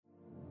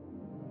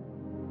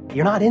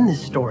You're not in this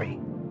story.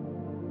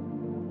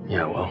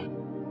 Yeah, well,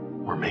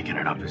 we're making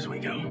it up as we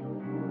go.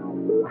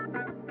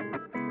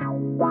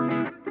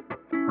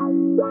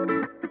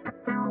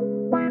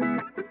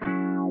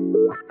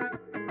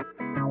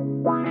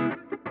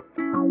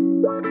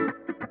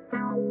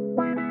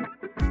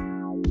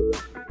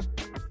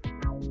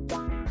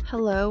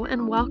 Hello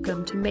and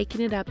welcome to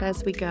Making It Up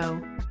As We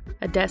Go,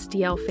 a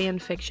Destiel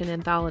fanfiction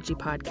anthology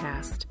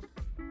podcast.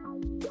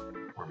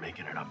 We're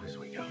making it up as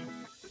we go.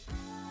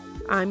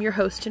 I'm your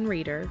host and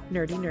reader,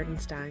 Nerdy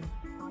Nerdenstein.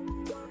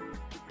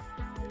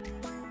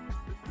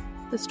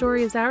 The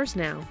story is ours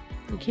now.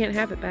 You can't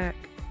have it back.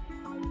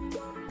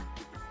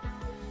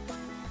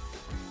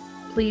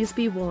 Please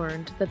be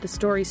warned that the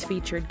stories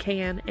featured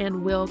can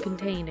and will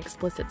contain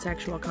explicit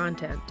sexual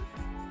content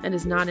and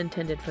is not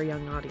intended for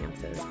young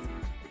audiences.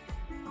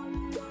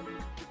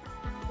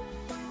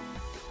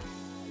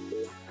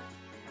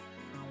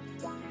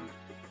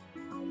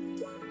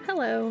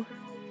 Hello.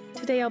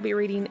 Today I'll be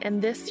reading And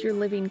This Your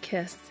Living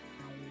Kiss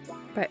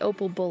by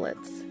Opal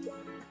Bullets.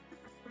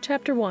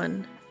 Chapter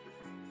 1.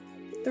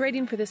 The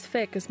rating for this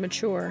fic is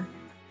mature.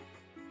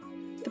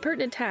 The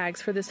pertinent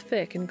tags for this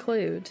fic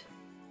include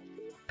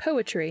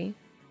poetry,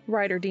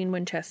 writer Dean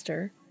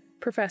Winchester,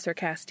 Professor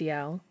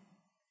Castiel,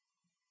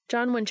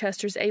 John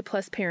Winchester's A+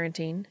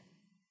 parenting,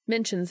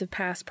 mentions of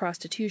past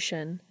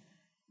prostitution,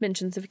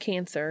 mentions of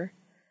cancer,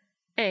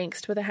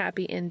 angst with a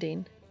happy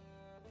ending.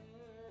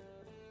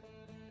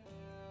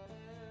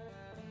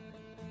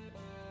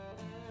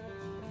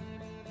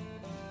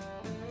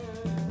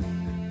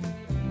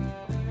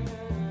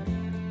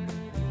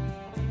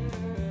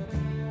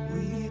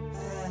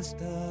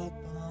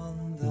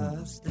 Upon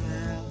the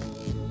stair,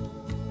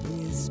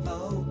 we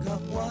spoke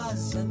of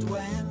was and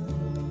when,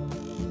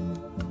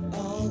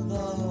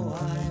 although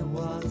I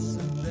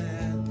wasn't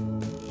there.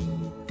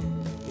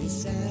 He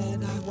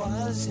said I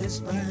was his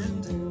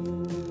friend,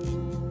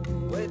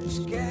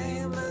 which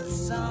came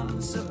as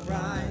some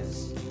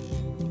surprise.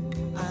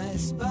 I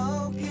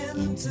spoke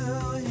into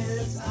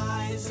his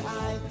eyes.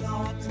 I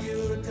thought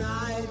you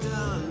died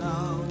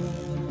alone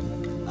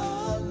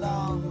a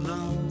long,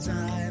 long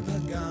time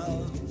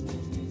ago.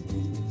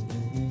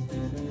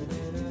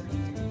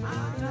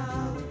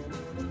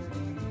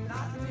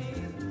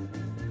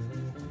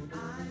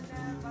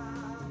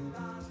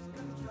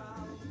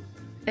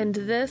 And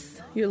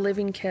This Your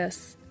Living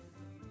Kiss,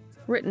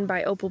 written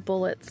by Opal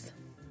Bullets,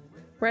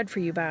 read for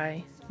you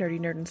by Nerdy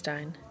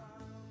Nerdenstein.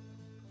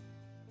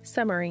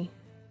 Summary.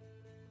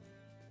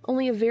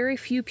 Only a very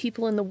few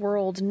people in the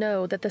world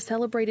know that the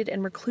celebrated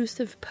and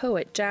reclusive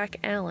poet Jack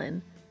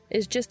Allen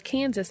is just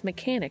Kansas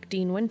mechanic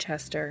Dean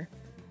Winchester,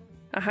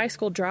 a high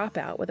school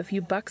dropout with a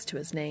few bucks to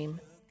his name.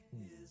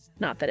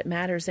 Not that it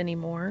matters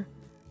anymore.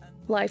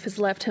 Life has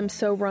left him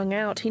so wrung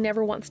out he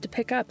never wants to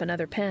pick up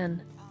another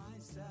pen.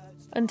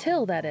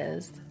 Until, that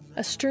is,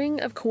 a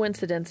string of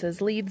coincidences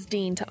leads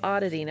Dean to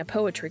auditing a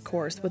poetry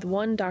course with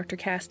one Dr.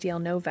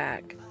 Castiel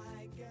Novak.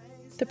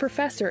 The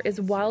professor is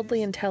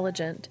wildly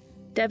intelligent,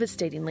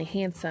 devastatingly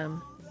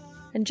handsome,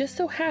 and just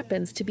so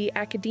happens to be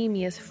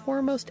academia's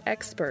foremost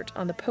expert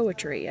on the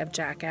poetry of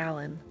Jack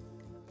Allen.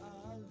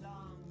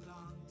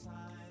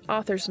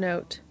 Author's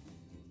note: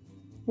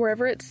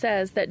 wherever it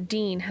says that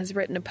Dean has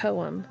written a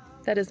poem,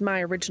 that is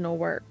my original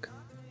work.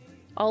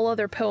 All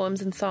other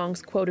poems and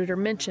songs quoted or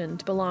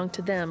mentioned belong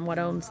to them what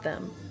owns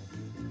them.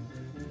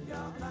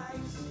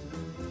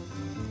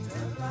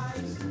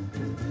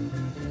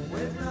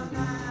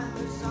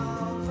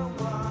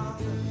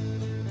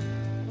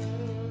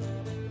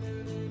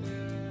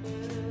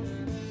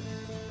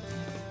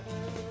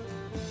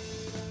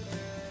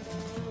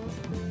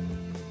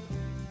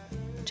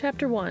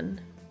 Chapter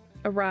 1.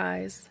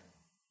 Arise.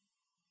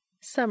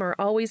 Summer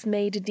always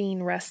made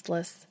Dean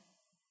restless.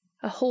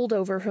 A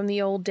holdover from the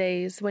old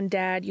days when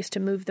Dad used to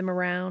move them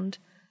around,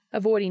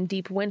 avoiding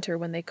deep winter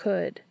when they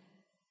could.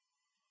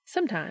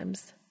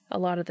 Sometimes, a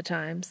lot of the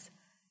times,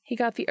 he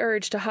got the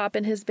urge to hop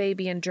in his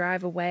baby and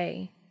drive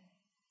away.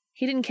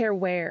 He didn't care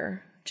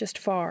where, just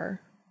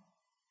far.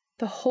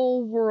 The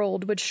whole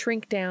world would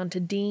shrink down to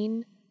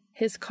Dean,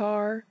 his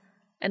car,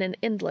 and an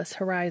endless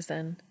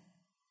horizon.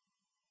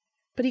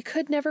 But he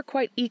could never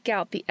quite eke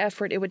out the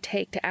effort it would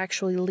take to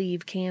actually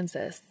leave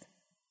Kansas.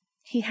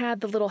 He had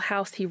the little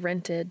house he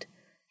rented,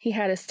 he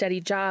had a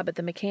steady job at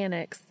the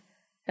mechanics,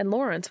 and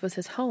Lawrence was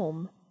his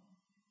home.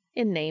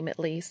 In name, at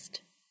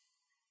least.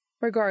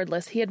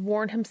 Regardless, he had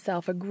worn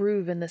himself a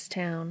groove in this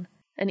town,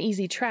 an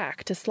easy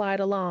track to slide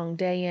along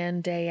day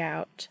in, day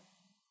out.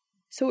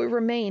 So it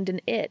remained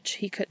an itch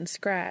he couldn't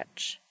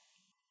scratch.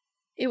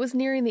 It was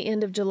nearing the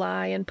end of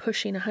July and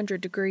pushing 100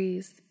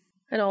 degrees,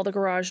 and all the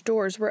garage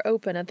doors were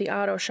open at the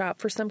auto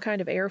shop for some kind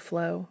of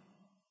airflow.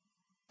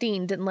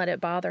 Dean didn't let it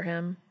bother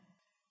him.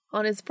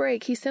 On his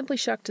break, he simply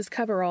shucked his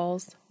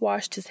coveralls,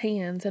 washed his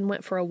hands, and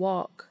went for a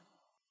walk.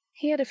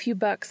 He had a few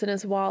bucks in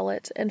his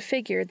wallet and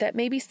figured that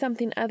maybe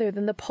something other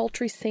than the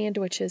paltry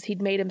sandwiches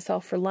he'd made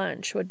himself for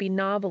lunch would be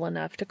novel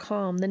enough to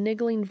calm the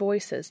niggling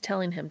voices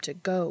telling him to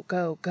go,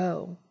 go,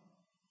 go.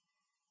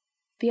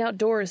 The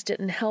outdoors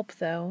didn't help,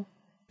 though,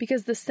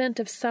 because the scent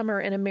of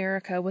summer in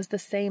America was the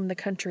same the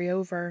country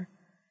over.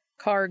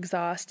 Car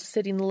exhaust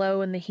sitting low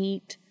in the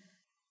heat,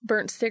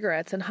 burnt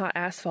cigarettes and hot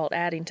asphalt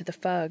adding to the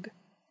fug.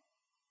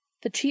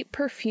 The cheap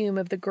perfume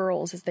of the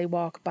girls as they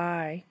walk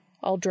by,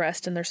 all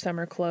dressed in their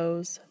summer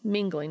clothes,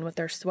 mingling with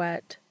their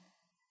sweat.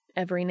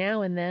 Every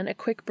now and then a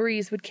quick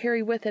breeze would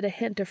carry with it a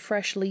hint of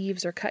fresh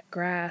leaves or cut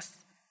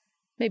grass,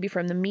 maybe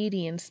from the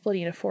median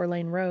splitting a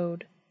 4-lane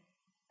road.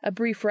 A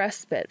brief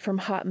respite from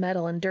hot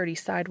metal and dirty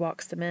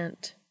sidewalk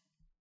cement.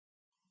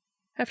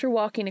 After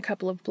walking a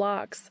couple of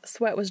blocks,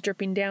 sweat was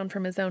dripping down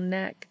from his own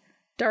neck,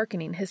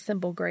 darkening his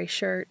simple gray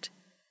shirt.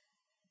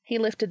 He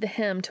lifted the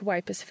hem to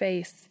wipe his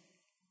face.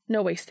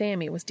 No way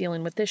Sammy was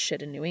dealing with this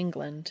shit in New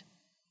England.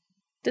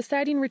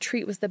 Deciding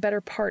retreat was the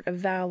better part of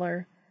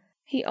valor,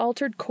 he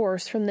altered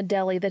course from the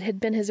deli that had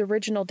been his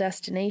original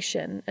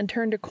destination and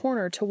turned a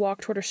corner to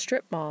walk toward a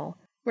strip mall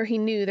where he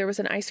knew there was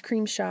an ice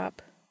cream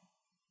shop.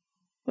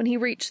 When he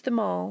reached the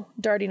mall,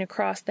 darting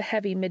across the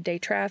heavy midday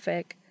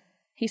traffic,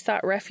 he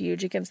sought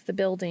refuge against the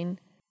building,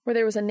 where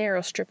there was a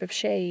narrow strip of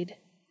shade.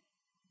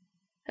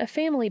 A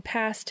family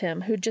passed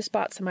him who'd just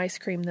bought some ice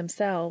cream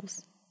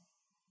themselves.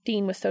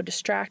 Dean was so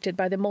distracted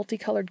by the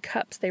multicolored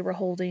cups they were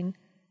holding,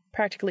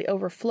 practically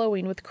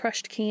overflowing with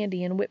crushed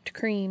candy and whipped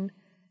cream,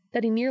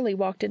 that he nearly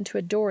walked into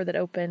a door that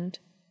opened.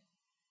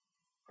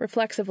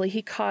 Reflexively,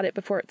 he caught it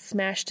before it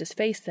smashed his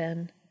face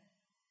in.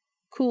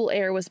 Cool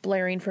air was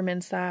blaring from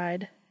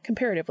inside,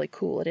 comparatively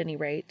cool at any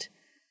rate,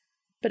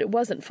 but it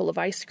wasn't full of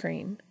ice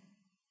cream.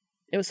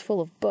 It was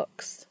full of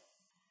books.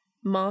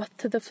 Moth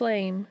to the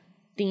flame,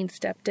 Dean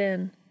stepped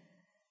in.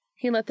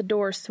 He let the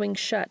door swing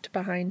shut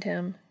behind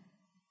him.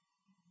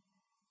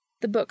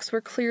 The books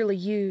were clearly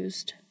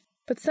used,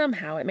 but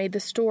somehow it made the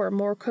store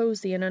more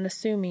cozy and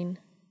unassuming.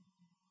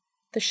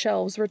 The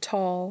shelves were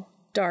tall,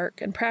 dark,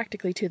 and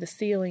practically to the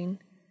ceiling,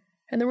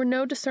 and there were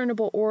no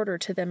discernible order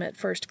to them at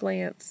first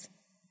glance.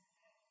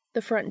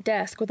 The front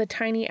desk with a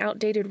tiny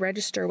outdated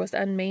register was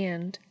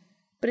unmanned,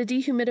 but a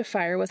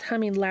dehumidifier was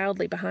humming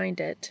loudly behind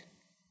it.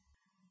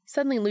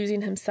 Suddenly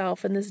losing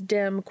himself in this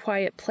dim,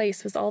 quiet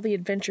place was all the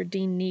adventure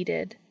Dean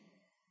needed.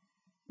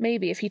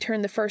 Maybe if he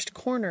turned the first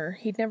corner,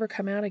 he'd never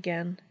come out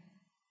again.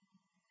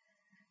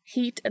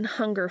 Heat and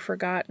hunger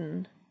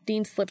forgotten,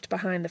 Dean slipped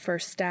behind the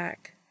first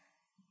stack.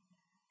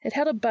 It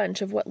held a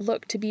bunch of what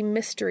looked to be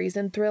mysteries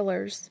and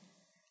thrillers,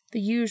 the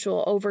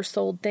usual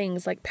oversold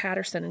things like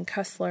Patterson and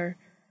Cussler,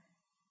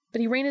 but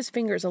he ran his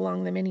fingers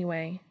along them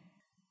anyway.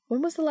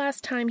 When was the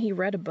last time he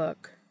read a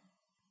book?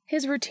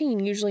 His routine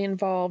usually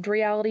involved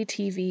reality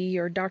TV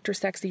or Dr.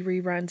 Sexy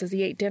reruns as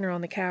he ate dinner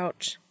on the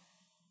couch.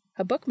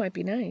 A book might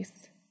be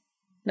nice.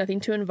 Nothing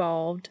too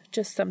involved,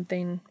 just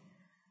something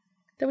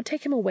that would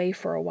take him away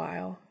for a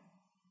while.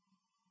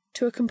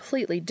 To a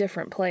completely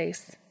different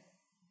place.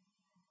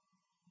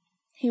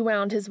 He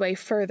wound his way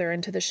further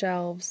into the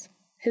shelves,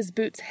 his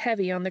boots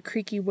heavy on the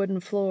creaky wooden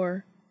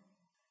floor.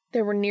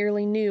 There were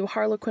nearly new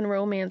Harlequin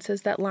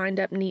romances that lined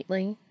up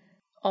neatly,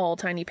 all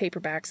tiny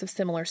paperbacks of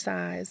similar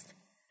size.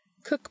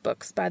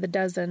 Cookbooks by the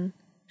dozen,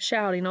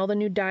 shouting all the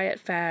new diet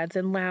fads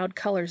in loud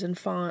colors and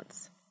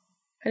fonts.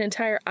 An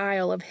entire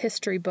aisle of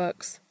history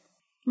books,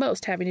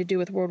 most having to do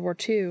with World War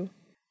II.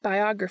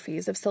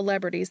 Biographies of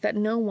celebrities that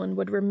no one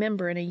would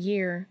remember in a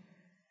year.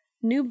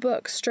 New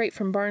books straight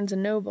from Barnes &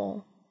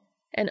 Noble.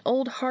 And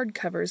old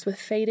hardcovers with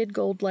faded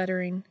gold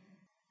lettering.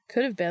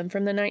 Could have been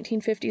from the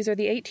 1950s or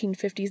the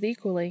 1850s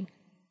equally.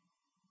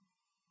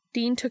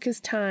 Dean took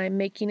his time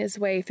making his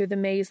way through the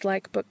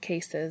maze-like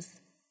bookcases,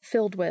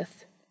 filled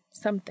with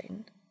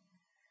something.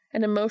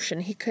 An emotion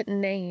he couldn't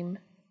name,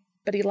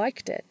 but he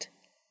liked it.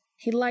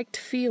 He liked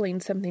feeling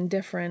something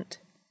different.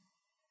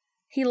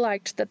 He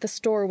liked that the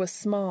store was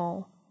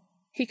small.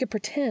 He could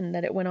pretend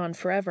that it went on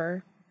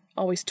forever,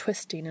 always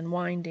twisting and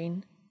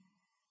winding.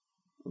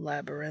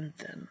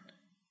 Labyrinthine,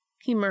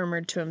 he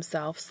murmured to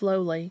himself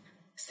slowly,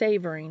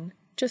 savoring,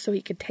 just so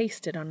he could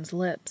taste it on his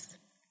lips.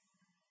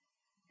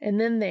 And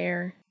then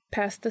there,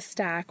 past the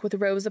stack with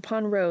rows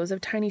upon rows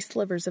of tiny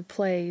slivers of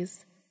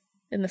plays,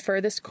 in the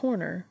furthest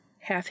corner,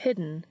 half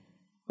hidden,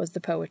 was the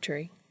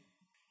poetry.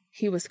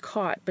 He was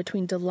caught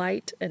between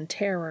delight and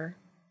terror.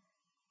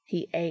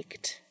 He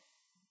ached.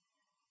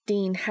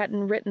 Dean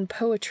hadn't written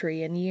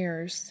poetry in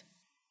years,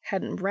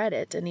 hadn't read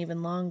it in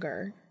even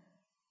longer.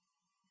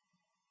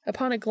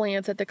 Upon a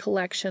glance at the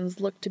collections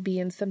looked to be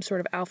in some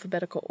sort of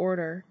alphabetical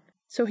order,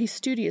 so he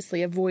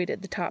studiously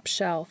avoided the top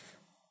shelf.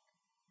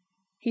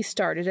 He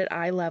started at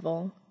eye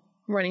level,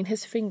 running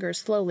his fingers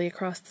slowly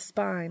across the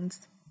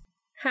spines,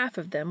 half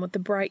of them with the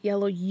bright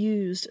yellow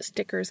used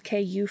stickers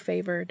KU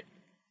favored.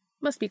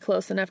 Must be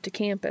close enough to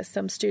campus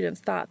some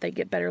students thought they'd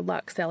get better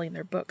luck selling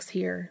their books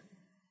here.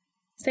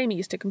 Sammy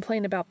used to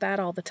complain about that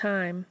all the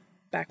time,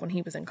 back when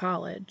he was in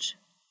college.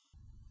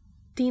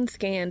 Dean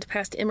scanned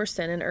past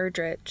Emerson and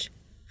Erdrich,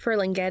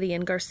 Ferlinghetti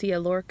and Garcia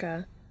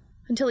Lorca,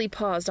 until he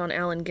paused on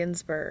Allen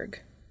Ginsberg.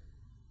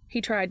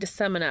 He tried to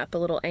summon up a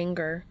little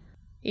anger,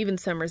 even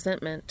some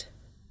resentment,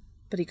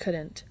 but he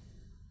couldn't.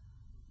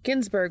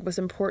 Ginsberg was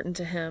important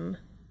to him,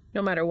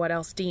 no matter what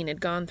else Dean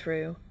had gone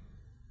through.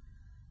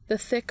 The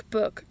thick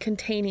book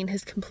containing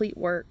his complete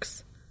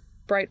works,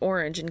 bright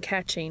orange and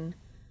catching,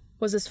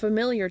 was as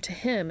familiar to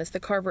him as the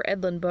Carver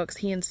Edlund books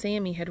he and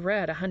Sammy had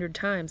read 100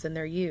 times in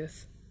their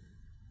youth.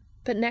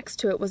 But next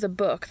to it was a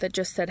book that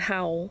just said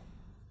Howl.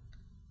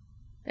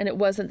 And it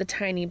wasn't the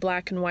tiny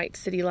black and white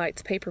City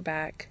Lights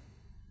paperback.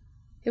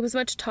 It was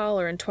much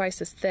taller and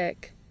twice as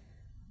thick.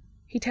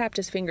 He tapped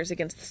his fingers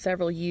against the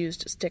several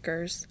used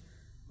stickers,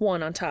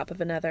 one on top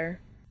of another,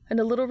 and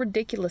a little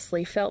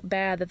ridiculously felt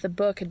bad that the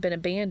book had been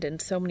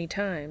abandoned so many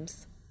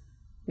times.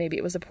 Maybe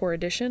it was a poor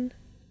edition?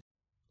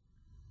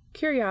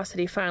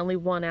 Curiosity finally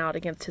won out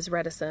against his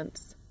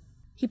reticence.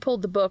 He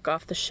pulled the book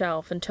off the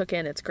shelf and took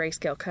in its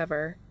grayscale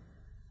cover.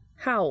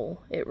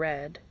 Howl, it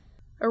read.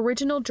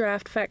 Original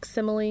draft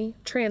facsimile,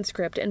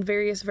 transcript, and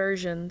various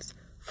versions,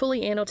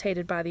 fully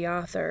annotated by the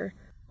author,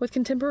 with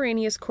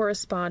contemporaneous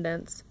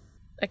correspondence,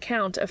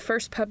 account of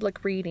first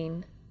public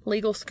reading,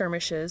 legal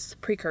skirmishes,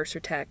 precursor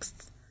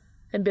texts,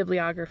 and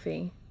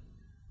bibliography.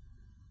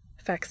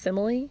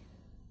 Facsimile?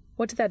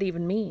 What did that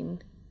even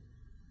mean?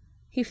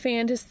 He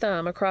fanned his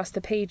thumb across the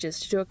pages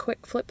to do a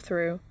quick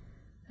flip-through,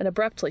 and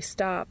abruptly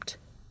stopped,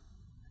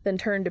 then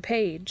turned a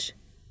page.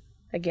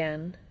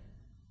 Again.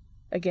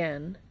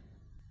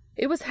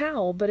 It was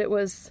Howl, but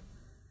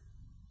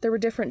there were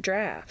different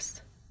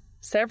drafts.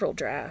 Several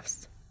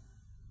drafts.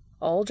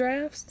 All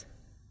drafts?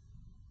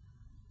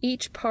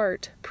 Each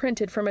part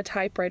printed from a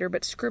typewriter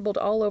but scribbled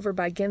all over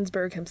by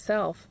Ginsberg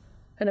himself,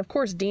 and of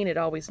course Dean had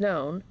always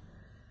known,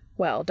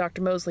 well,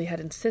 Dr. Mosley had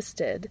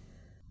insisted,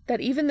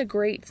 that even the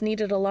greats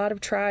needed a lot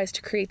of tries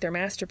to create their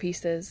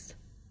masterpieces.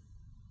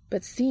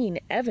 But seeing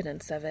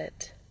evidence of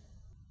it...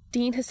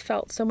 Dean has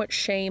felt so much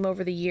shame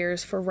over the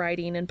years for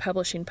writing and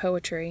publishing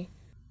poetry.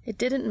 It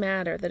didn't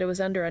matter that it was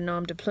under a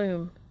nom de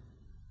plume.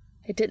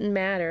 It didn't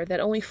matter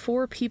that only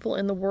 4 people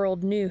in the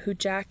world knew who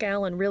Jack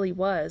Allen really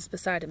was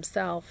beside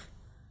himself.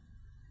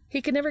 He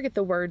could never get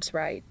the words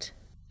right,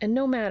 and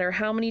no matter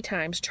how many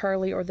times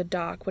Charlie or the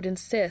doc would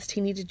insist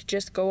he needed to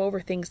just go over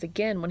things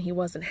again when he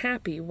wasn't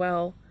happy,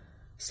 well,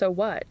 so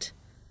what?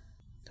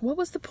 What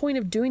was the point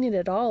of doing it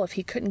at all if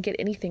he couldn't get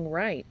anything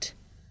right?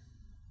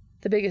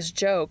 The biggest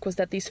joke was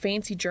that these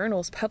fancy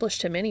journals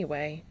published him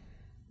anyway,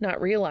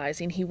 not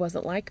realizing he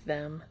wasn't like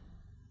them.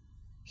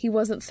 He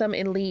wasn't some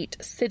elite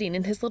sitting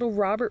in his little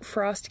Robert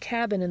Frost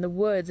cabin in the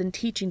woods and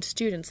teaching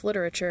students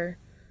literature.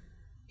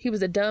 He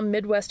was a dumb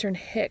Midwestern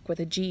hick with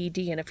a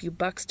GED and a few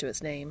bucks to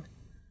his name.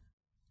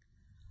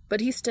 But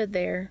he stood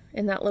there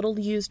in that little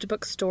used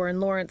bookstore in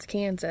Lawrence,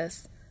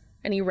 Kansas,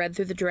 and he read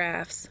through the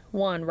drafts,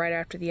 one right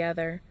after the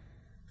other,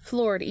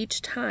 floored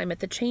each time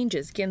at the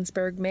changes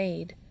Ginsberg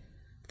made,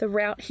 the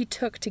route he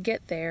took to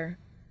get there,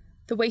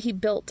 the way he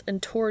built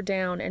and tore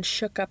down and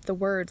shook up the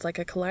words like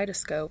a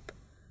kaleidoscope.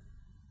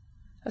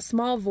 A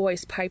small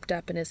voice piped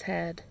up in his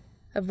head,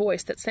 a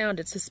voice that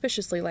sounded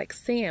suspiciously like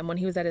Sam when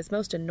he was at his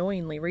most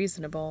annoyingly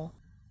reasonable,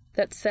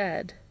 that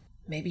said,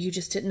 "Maybe you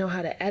just didn't know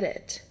how to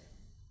edit.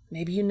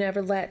 Maybe you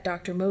never let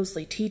Dr.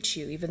 Mosley teach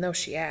you even though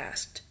she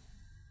asked.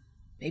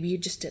 Maybe you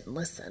just didn't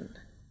listen."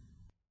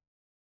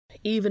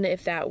 Even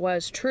if that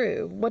was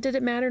true, what did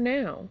it matter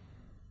now?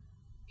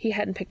 He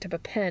hadn't picked up a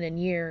pen in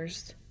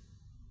years.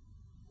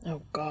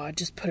 Oh, God,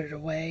 just put it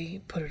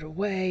away, put it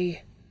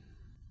away.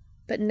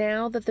 But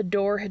now that the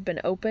door had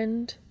been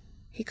opened,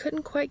 he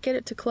couldn't quite get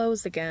it to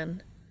close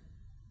again.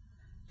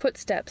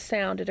 Footsteps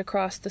sounded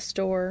across the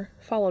store,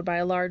 followed by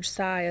a large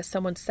sigh as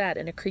someone sat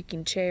in a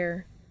creaking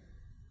chair.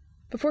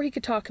 Before he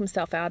could talk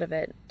himself out of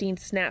it, Dean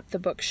snapped the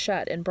book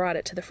shut and brought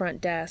it to the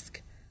front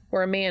desk,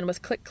 where a man was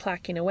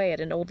click-clacking away at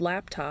an old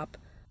laptop,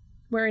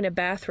 wearing a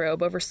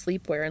bathrobe over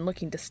sleepwear and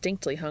looking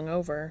distinctly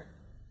hungover.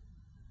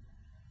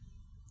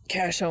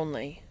 "Cash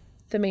only,"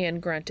 the man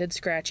grunted,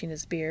 scratching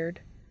his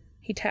beard.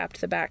 He tapped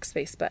the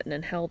backspace button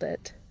and held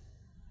it.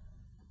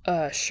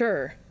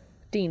 Sure,"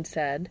 Dean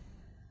said.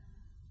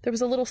 There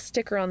was a little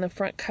sticker on the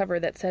front cover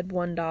that said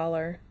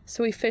 $1,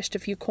 so he fished a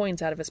few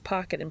coins out of his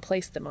pocket and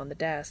placed them on the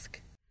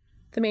desk.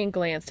 The man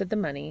glanced at the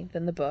money,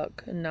 then the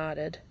book, and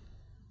nodded.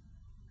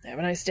 "Have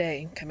a nice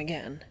day. Come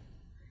again."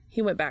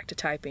 He went back to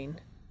typing.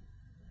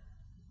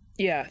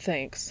 "Yeah,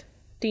 thanks,"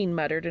 Dean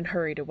muttered and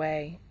hurried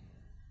away.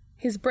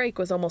 His break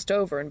was almost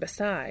over, and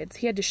besides,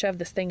 he had to shove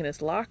this thing in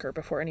his locker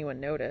before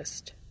anyone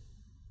noticed.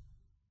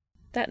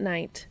 That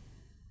night,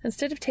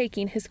 instead of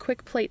taking his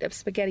quick plate of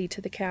spaghetti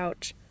to the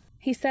couch,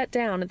 he sat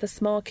down at the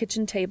small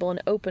kitchen table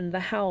and opened the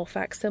Howl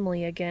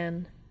facsimile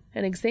again,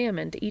 and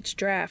examined each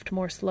draft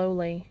more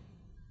slowly.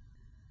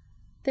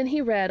 Then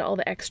he read all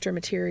the extra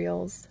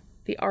materials,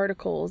 the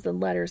articles and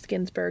letters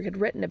Ginsberg had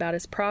written about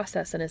his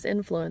process and his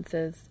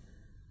influences.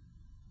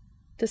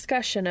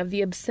 Discussion of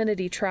the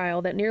obscenity trial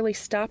that nearly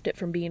stopped it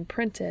from being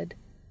printed,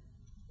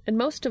 and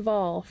most of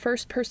all,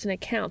 first-person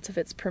accounts of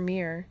its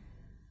premiere.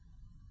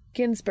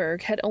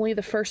 Ginsberg had only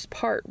the first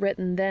part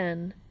written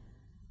then,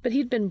 but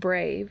he'd been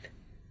brave.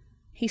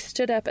 He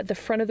stood up at the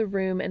front of the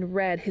room and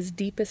read his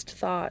deepest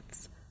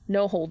thoughts,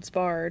 no holds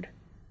barred,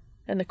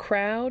 and the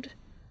crowd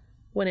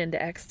went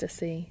into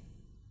ecstasy.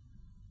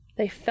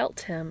 They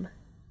felt him.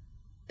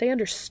 They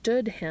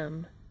understood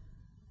him.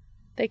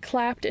 They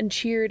clapped and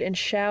cheered and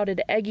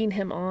shouted, egging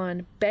him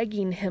on,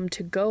 begging him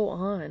to go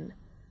on,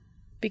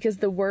 because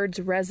the words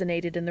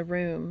resonated in the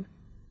room,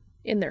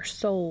 in their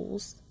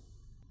souls.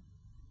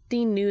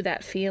 Dean knew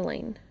that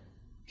feeling.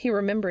 He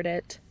remembered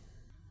it.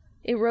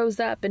 It rose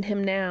up in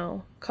him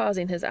now,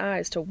 causing his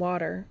eyes to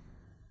water.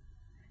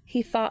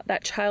 He thought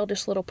that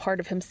childish little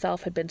part of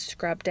himself had been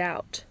scrubbed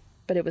out,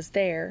 but it was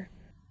there,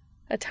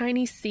 a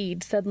tiny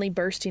seed suddenly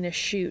bursting a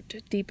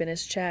shoot deep in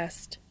his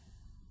chest.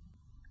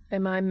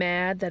 Am I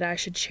mad that I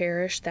should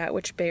cherish that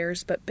which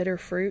bears but bitter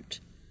fruit?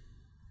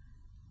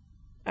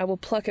 I will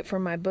pluck it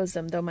from my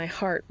bosom, though my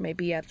heart may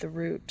be at the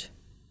root.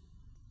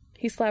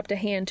 He slapped a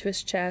hand to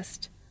his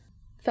chest,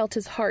 felt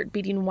his heart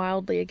beating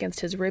wildly against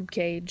his rib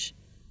cage,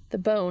 the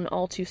bone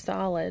all too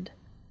solid,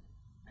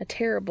 a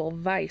terrible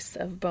vice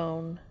of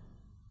bone.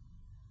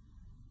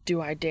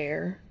 Do I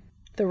dare?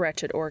 The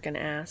wretched organ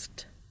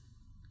asked.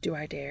 Do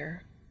I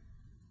dare?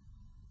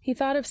 He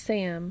thought of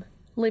Sam,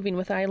 living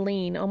with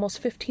Eileen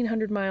almost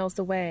 1,500 miles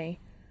away,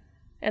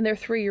 and their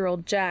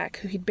 3-year-old Jack,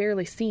 who he'd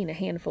barely seen a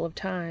handful of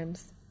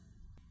times.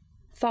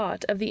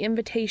 Thought of the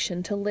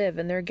invitation to live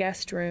in their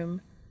guest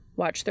room,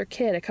 watch their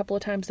kid a couple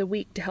of times a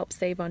week to help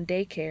save on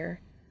daycare,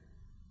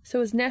 so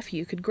his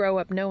nephew could grow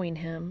up knowing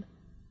him,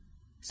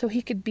 so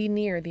he could be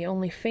near the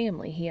only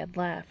family he had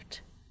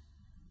left.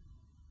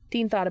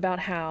 Dean thought about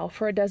how,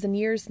 for a dozen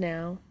years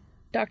now,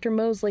 Dr.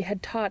 Mosley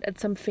had taught at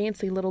some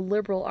fancy little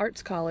liberal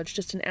arts college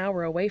just an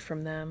hour away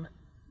from them.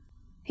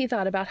 He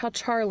thought about how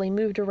Charlie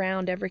moved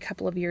around every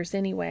couple of years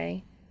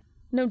anyway.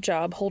 No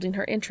job holding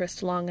her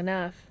interest long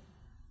enough.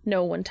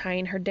 No one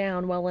tying her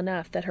down well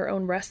enough that her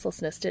own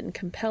restlessness didn't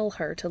compel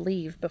her to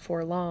leave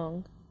before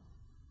long.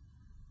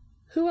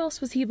 Who else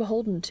was he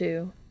beholden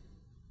to?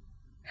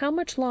 How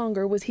much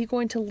longer was he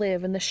going to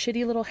live in the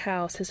shitty little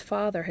house his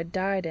father had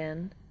died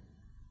in?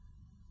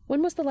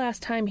 When was the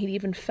last time he'd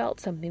even felt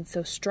something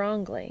so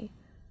strongly?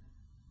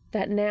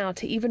 That now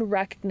to even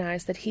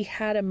recognize that he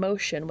had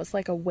emotion was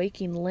like a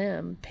waking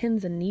limb,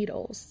 pins and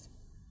needles.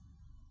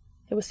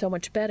 It was so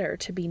much better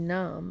to be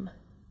numb.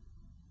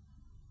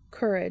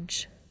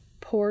 Courage,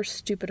 poor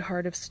stupid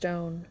heart of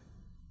stone.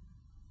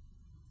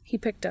 He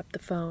picked up the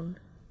phone.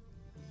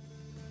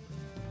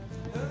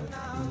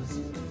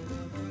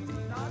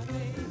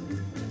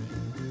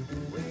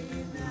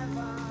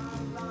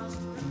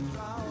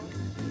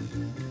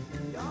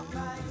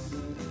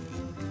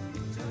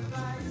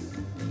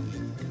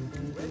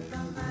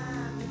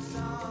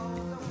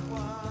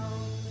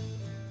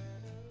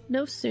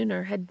 No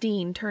sooner had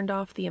Dean turned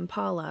off the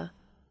Impala,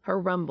 her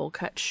rumble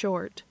cut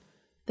short,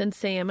 than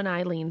Sam and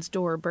Eileen's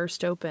door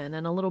burst open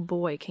and a little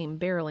boy came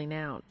barreling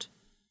out.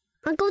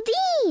 Uncle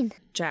Dean!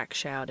 Jack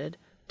shouted,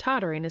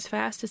 tottering as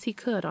fast as he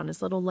could on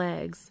his little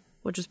legs,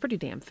 which was pretty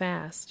damn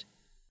fast.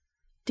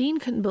 Dean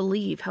couldn't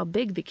believe how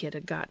big the kid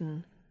had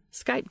gotten.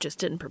 Skype just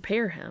didn't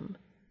prepare him.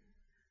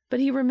 But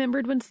he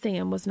remembered when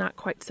Sam was not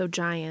quite so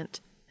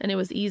giant, and it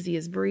was easy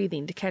as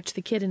breathing to catch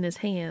the kid in his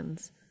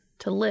hands,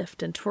 to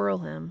lift and twirl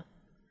him.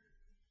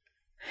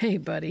 Hey,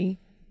 buddy,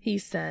 he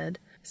said,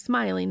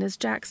 smiling as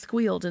Jack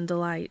squealed in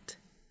delight.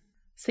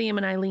 Sam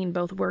and Eileen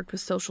both worked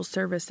with social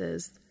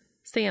services,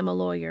 Sam a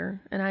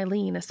lawyer and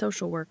Eileen a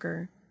social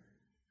worker.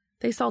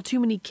 They saw too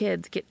many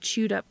kids get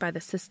chewed up by the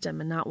system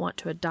and not want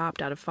to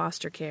adopt out of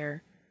foster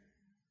care.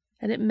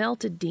 And it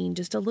melted Dean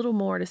just a little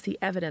more to see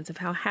evidence of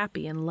how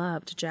happy and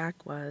loved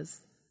Jack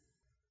was.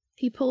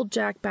 He pulled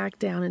Jack back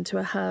down into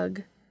a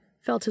hug,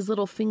 felt his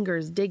little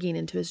fingers digging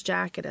into his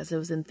jacket as it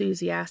was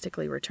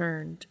enthusiastically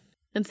returned,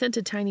 and sent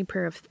a tiny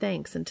prayer of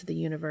thanks into the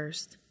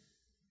universe.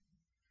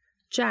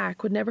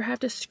 Jack would never have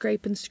to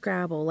scrape and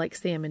scrabble like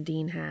Sam and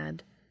Dean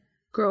had,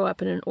 grow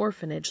up in an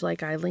orphanage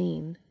like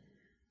Eileen,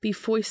 be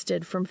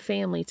foisted from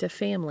family to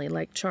family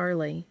like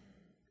Charlie.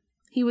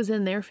 He was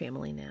in their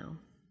family now.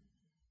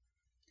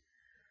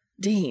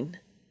 Dean!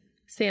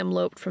 Sam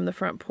loped from the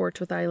front porch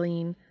with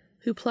Eileen,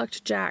 who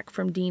plucked Jack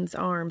from Dean's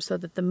arm so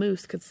that the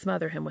moose could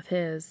smother him with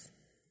his.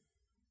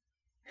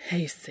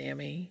 Hey,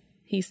 Sammy,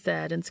 he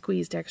said and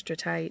squeezed extra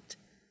tight.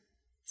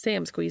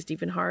 Sam squeezed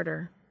even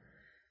harder.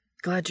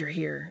 Glad you're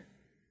here.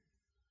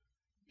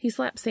 He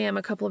slapped Sam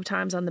a couple of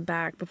times on the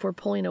back before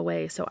pulling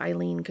away so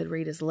Eileen could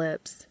read his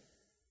lips.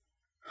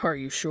 Are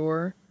you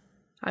sure?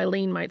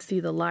 Eileen might see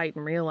the light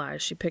and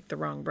realize she picked the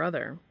wrong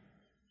brother.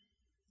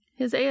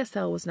 His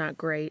ASL was not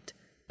great,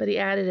 but he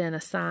added in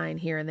a sign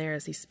here and there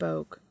as he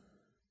spoke.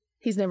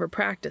 He's never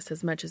practiced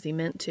as much as he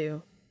meant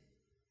to.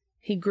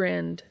 He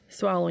grinned,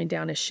 swallowing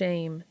down his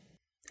shame,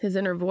 his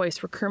inner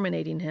voice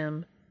recriminating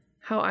him,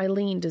 how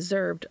Eileen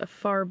deserved a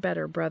far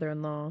better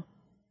brother-in-law.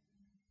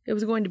 It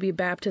was going to be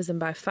baptism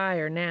by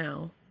fire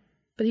now,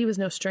 but he was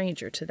no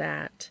stranger to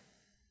that.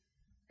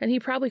 And he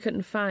probably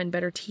couldn't find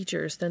better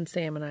teachers than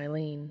Sam and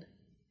Eileen.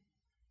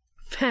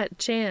 Fat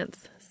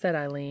chance, said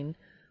Eileen.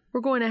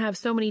 We're going to have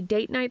so many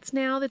date nights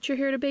now that you're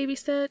here to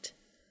babysit.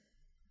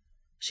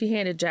 She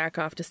handed Jack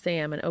off to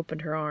Sam and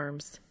opened her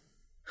arms.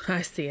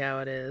 I see how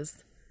it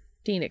is.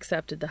 Dean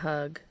accepted the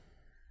hug.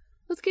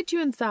 Let's get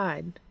you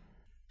inside,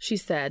 she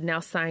said,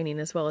 now signing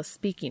as well as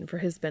speaking for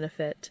his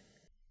benefit.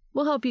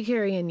 We'll help you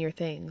carry in your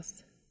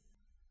things."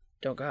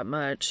 "Don't got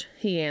much,"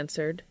 he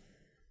answered.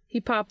 He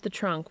popped the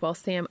trunk while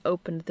Sam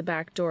opened the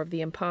back door of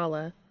the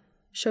Impala,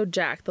 showed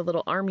Jack the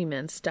little army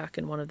men stuck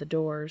in one of the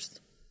doors.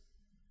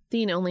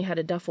 Dean only had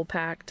a duffel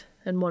packed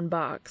and one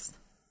box.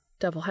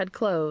 Duffel had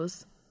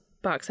clothes.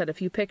 Box had a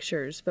few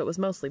pictures, but was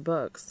mostly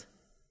books.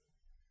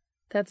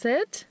 "That's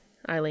it?"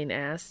 Eileen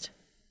asked.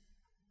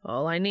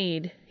 "All I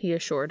need," he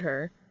assured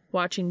her,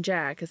 watching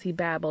Jack as he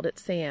babbled at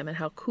Sam and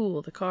how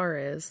cool the car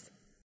is.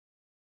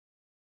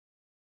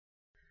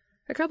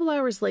 A couple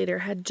hours later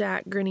had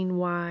Jack grinning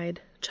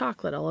wide,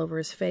 chocolate all over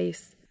his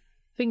face,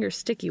 fingers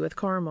sticky with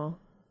caramel.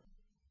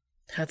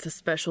 "That's a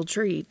special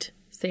treat,"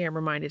 Sam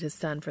reminded his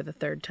son for the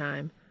third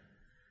time.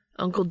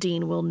 "Uncle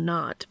Dean will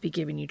not be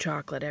giving you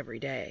chocolate every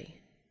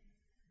day."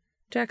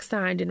 Jack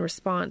signed in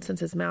response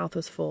since his mouth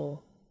was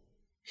full.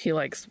 "He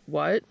likes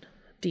what?"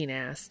 Dean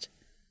asked.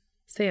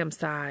 Sam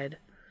sighed.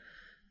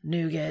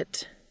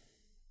 "Nougat."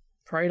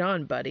 "Right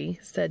on, buddy,"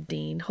 said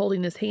Dean,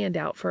 holding his hand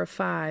out for a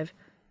 5,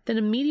 then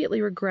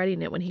immediately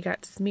regretting it when he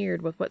got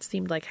smeared with what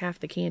seemed like half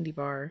the candy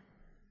bar.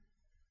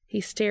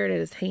 He stared at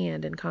his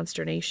hand in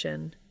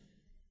consternation.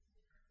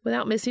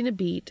 Without missing a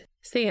beat,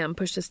 Sam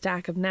pushed a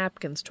stack of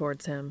napkins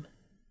towards him.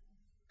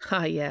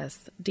 Ah,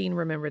 yes, Dean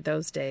remembered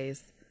those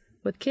days.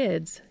 With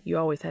kids, you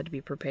always had to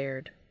be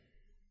prepared.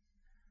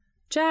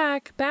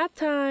 "Jack, bath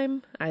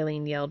time!"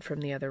 Eileen yelled from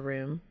the other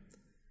room.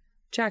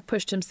 Jack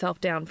pushed himself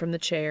down from the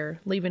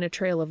chair, leaving a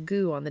trail of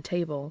goo on the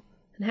table,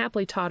 and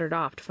happily tottered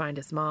off to find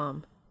his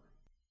mom.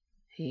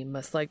 "He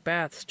must like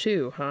baths,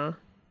 too, huh?"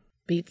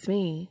 "Beats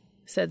me,"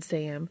 said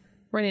Sam,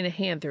 running a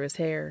hand through his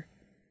hair.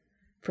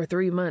 "For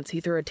 3 months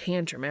he threw a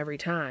tantrum every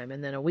time,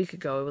 and then a week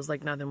ago it was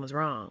like nothing was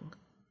wrong."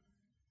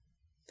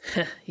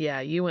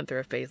 "Yeah, you went through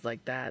a phase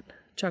like that,"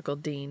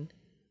 chuckled Dean.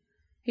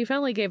 He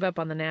finally gave up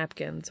on the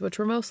napkins, which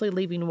were mostly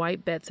leaving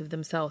white bits of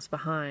themselves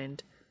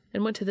behind,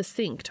 and went to the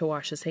sink to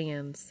wash his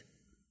hands.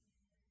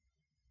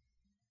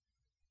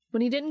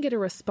 When he didn't get a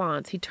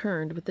response, he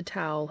turned with the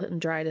towel and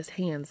dried his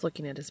hands,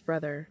 looking at his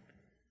brother.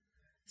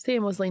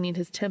 Sam was leaning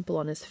his temple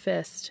on his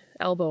fist,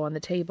 elbow on the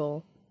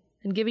table,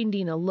 and giving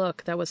Dean a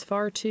look that was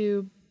far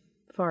too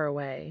far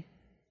away.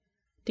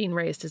 Dean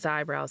raised his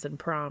eyebrows in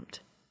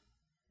prompt.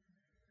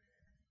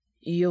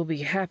 "You'll be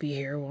happy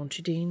here, won't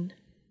you, Dean?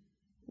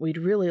 We'd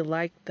really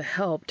like the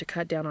help to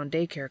cut down on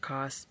daycare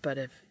costs, but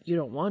if you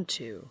don't want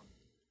to..."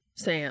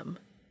 "Sam,"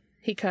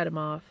 he cut him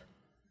off.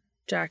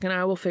 "Jack and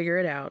I will figure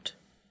it out.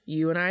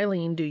 You and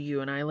Eileen do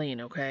you and Eileen,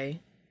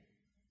 okay?"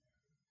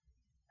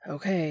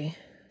 "Okay,"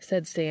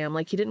 said Sam,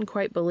 like he didn't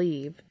quite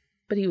believe,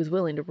 but he was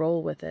willing to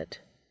roll with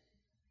it.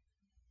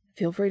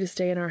 "Feel free to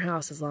stay in our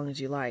house as long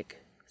as you like.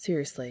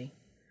 Seriously.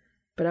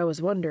 But I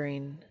was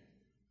wondering..."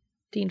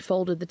 Dean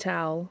folded the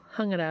towel,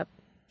 hung it up,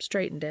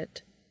 straightened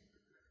it.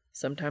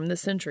 "Sometime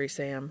this century,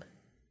 Sam."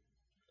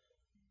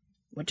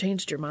 "What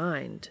changed your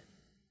mind?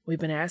 We've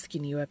been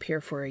asking you up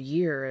here for a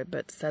year,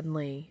 but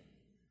suddenly..."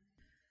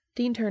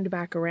 Dean turned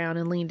back around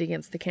and leaned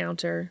against the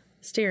counter,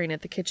 staring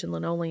at the kitchen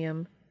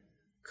linoleum.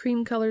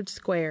 Cream-colored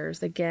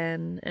squares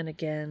again and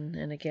again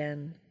and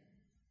again.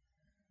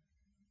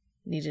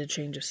 "Needed a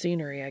change of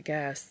scenery, I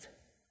guess."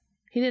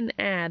 He didn't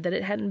add that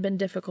it hadn't been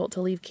difficult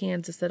to leave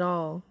Kansas at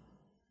all.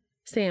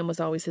 Sam was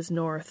always his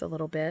north a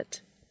little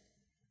bit.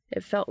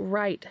 It felt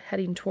right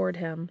heading toward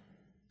him,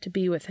 to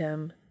be with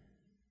him.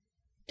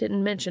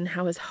 Didn't mention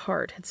how his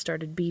heart had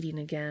started beating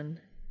again.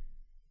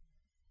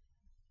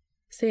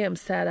 Sam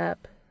sat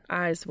up,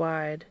 eyes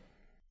wide.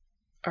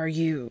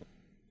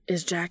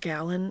 Is Jack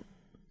Allen?"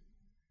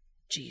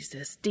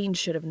 Jesus, Dean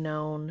should have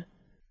known.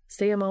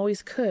 Sam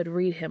always could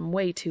read him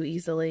way too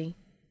easily.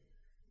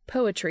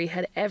 Poetry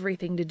had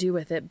everything to do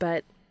with it,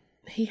 but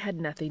he had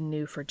nothing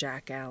new for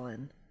Jack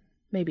Allen.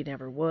 Maybe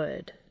never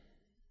would.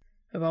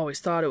 "I've always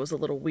thought it was a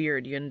little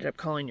weird you ended up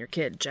calling your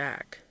kid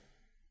Jack."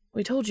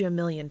 "We told you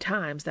 1,000,000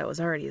 times that was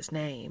already his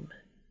name."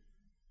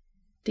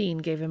 Dean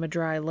gave him a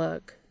dry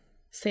look.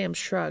 Sam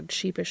shrugged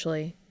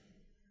sheepishly.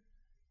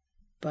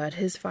 "But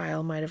his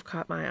file might have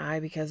caught my eye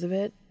because of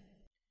it."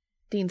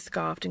 Dean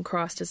scoffed and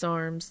crossed his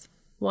arms,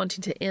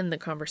 wanting to end the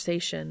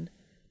conversation,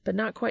 but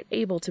not quite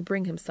able to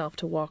bring himself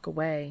to walk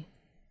away.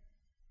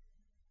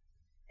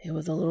 "It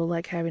was a little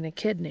like having a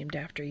kid named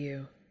after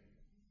you."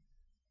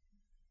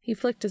 He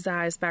flicked his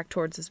eyes back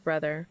towards his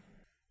brother,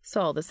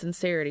 saw the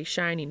sincerity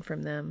shining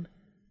from them.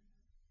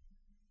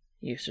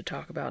 "Used to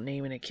talk about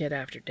naming a kid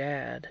after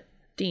Dad,"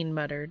 Dean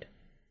muttered.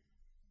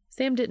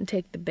 Sam didn't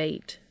take the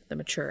bait, the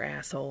mature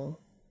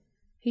asshole.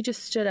 He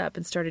just stood up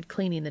and started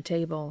cleaning the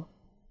table.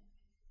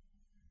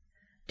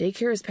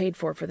 "Daycare is paid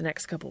for the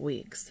next couple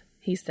weeks,"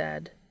 he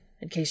said,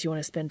 "in case you want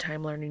to spend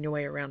time learning your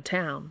way around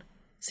town,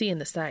 seeing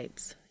the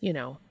sights,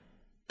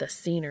 the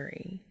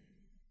scenery.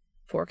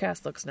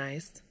 Forecast looks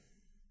nice."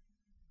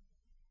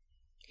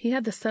 He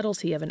had the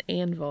subtlety of an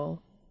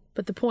anvil,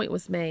 but the point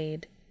was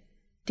made.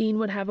 Dean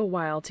would have a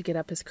while to get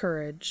up his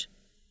courage,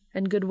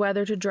 and good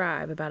weather to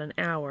drive about an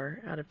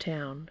hour out of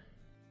town.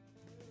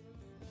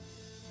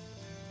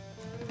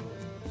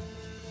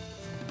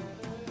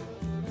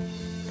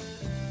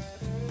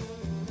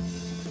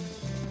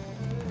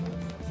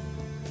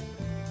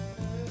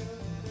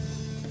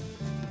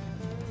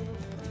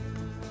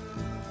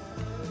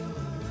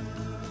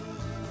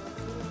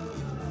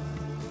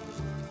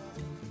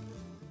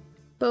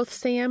 Both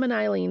Sam and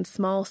Eileen's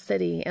small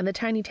city and the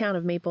tiny town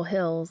of Maple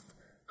Hills,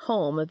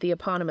 home of the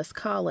eponymous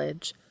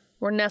college,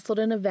 were nestled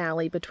in a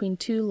valley between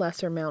two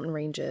lesser mountain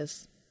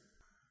ranges.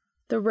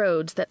 The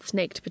roads that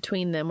snaked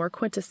between them were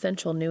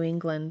quintessential New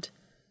England,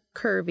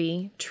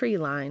 curvy,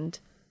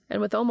 tree-lined,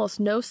 and with almost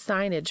no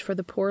signage for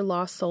the poor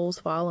lost souls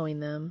following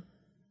them.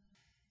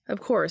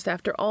 Of course,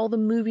 after all the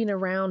moving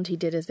around he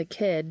did as a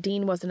kid,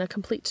 Dean wasn't a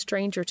complete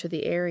stranger to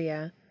the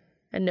area,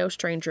 and no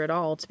stranger at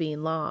all to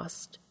being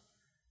lost.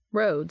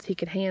 Roads he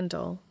could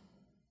handle.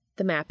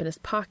 The map in his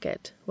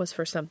pocket was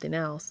for something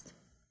else.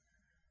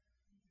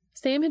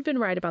 Sam had been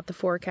right about the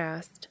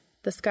forecast.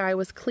 The sky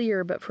was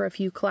clear but for a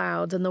few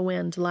clouds, and the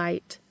wind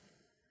light.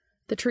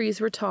 The trees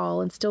were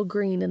tall and still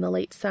green in the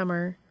late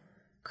summer,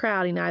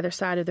 crowding either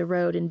side of the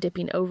road and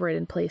dipping over it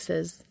in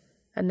places,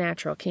 a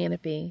natural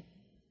canopy.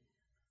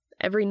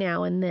 Every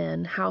now and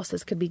then,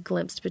 houses could be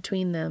glimpsed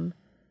between them,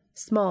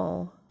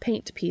 small,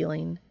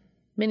 paint-peeling,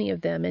 many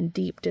of them in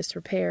deep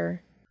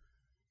disrepair.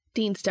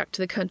 Dean stuck to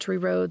the country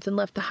roads and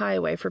left the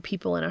highway for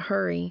people in a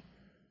hurry,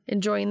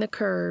 enjoying the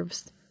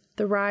curves,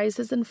 the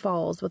rises and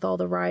falls with all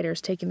the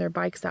riders taking their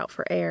bikes out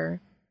for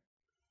air.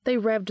 They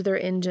revved their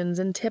engines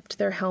and tipped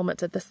their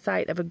helmets at the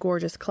sight of a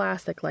gorgeous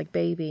classic like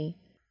Baby,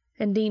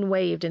 and Dean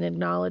waved in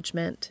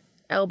acknowledgement,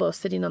 elbow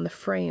sitting on the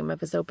frame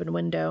of his open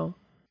window.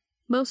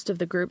 Most of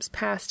the groups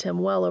passed him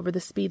well over the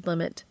speed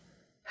limit,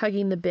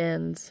 hugging the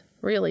bends,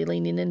 really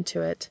leaning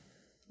into it,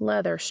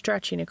 leather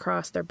stretching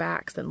across their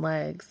backs and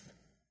legs.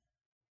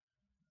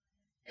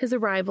 His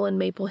arrival in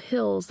Maple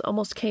Hills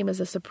almost came as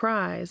a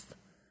surprise.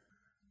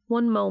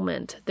 One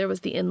moment there was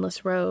the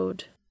endless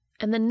road,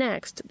 and the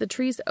next the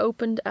trees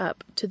opened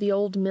up to the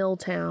old mill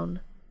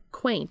town,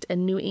 quaint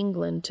and New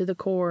England to the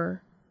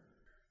core.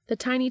 The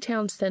tiny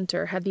town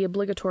center had the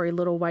obligatory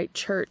little white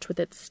church with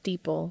its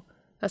steeple,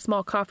 a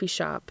small coffee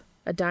shop,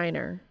 a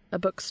diner, a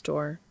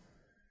bookstore.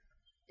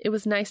 It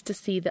was nice to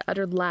see the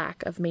utter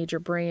lack of major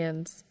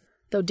brands,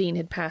 though Dean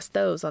had passed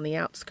those on the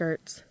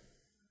outskirts.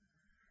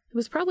 It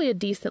was probably a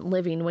decent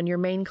living when your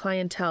main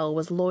clientele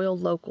was loyal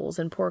locals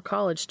and poor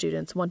college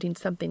students wanting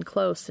something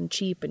close and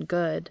cheap and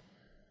good.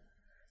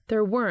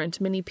 There weren't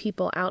many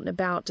people out and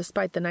about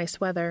despite the nice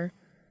weather,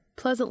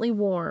 pleasantly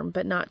warm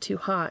but not too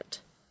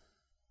hot.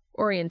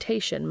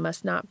 Orientation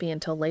must not be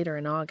until later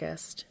in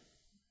August.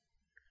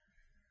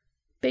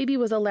 Baby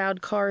was a loud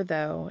car,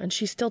 though, and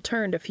she still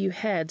turned a few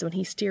heads when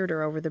he steered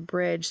her over the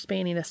bridge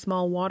spanning a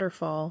small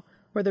waterfall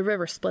where the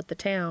river split the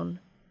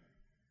town.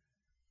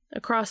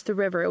 Across the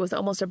river it was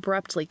almost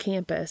abruptly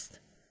campus,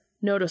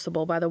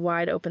 noticeable by the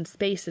wide open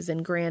spaces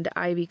and grand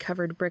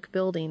ivy-covered brick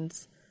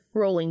buildings,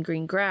 rolling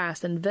green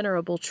grass and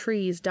venerable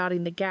trees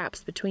dotting the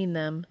gaps between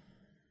them.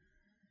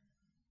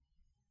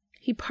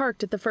 He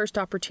parked at the first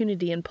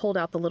opportunity and pulled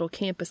out the little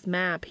campus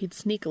map he'd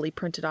sneakily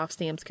printed off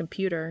Sam's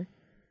computer.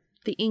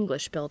 The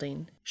English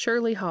building,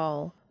 Shirley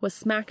Hall, was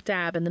smack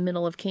dab in the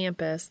middle of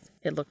campus,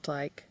 it looked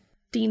like.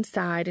 Dean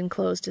sighed and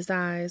closed his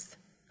eyes,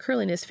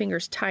 curling his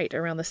fingers tight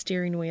around the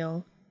steering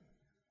wheel.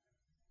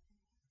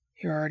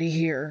 You're already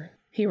here,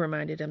 he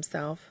reminded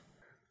himself.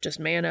 Just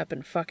man up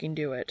and fucking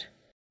do it.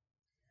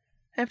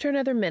 After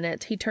another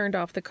minute, he turned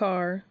off the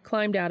car,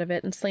 climbed out of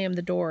it, and slammed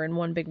the door in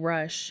one big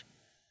rush.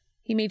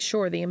 He made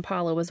sure the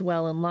Impala was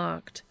well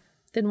unlocked,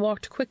 then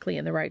walked quickly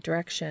in the right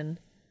direction.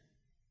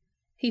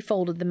 He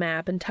folded the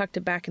map and tucked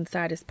it back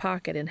inside his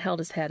pocket and held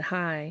his head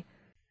high,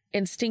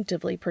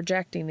 instinctively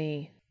projecting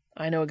the,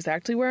 I know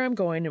exactly where I'm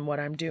going and what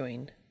I'm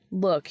doing,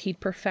 look he'd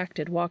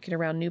perfected walking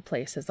around new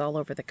places all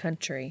over the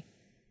country.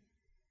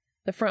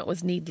 The front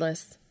was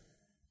needless.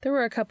 There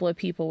were a couple of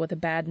people with a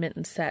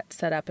badminton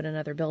set up in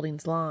another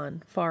building's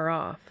lawn, far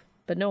off,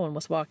 but no one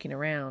was walking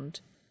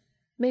around.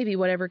 Maybe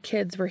whatever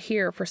kids were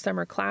here for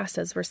summer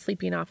classes were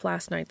sleeping off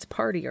last night's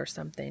party or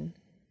something.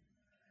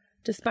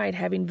 Despite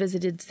having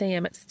visited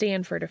Sam at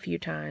Stanford a few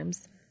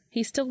times,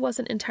 he still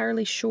wasn't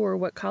entirely sure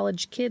what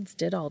college kids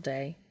did all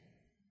day.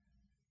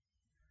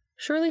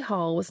 Shirley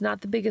Hall was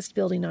not the biggest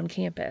building on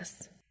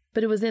campus,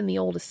 but it was in the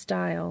oldest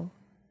style.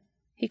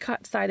 He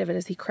caught sight of it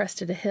as he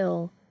crested a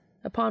hill,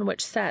 upon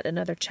which sat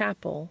another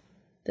chapel,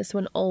 this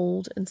one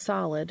old and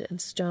solid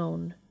and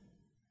stone.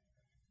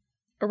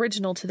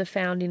 Original to the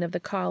founding of the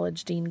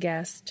college, Dean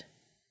guessed.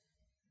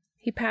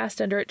 He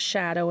passed under its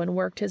shadow and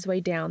worked his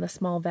way down the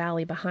small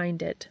valley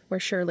behind it,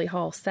 where Shirley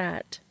Hall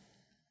sat.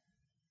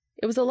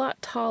 It was a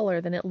lot taller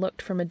than it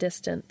looked from a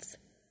distance,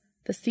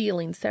 the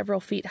ceiling several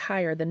feet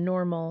higher than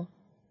normal.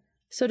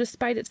 So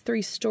despite its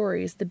 3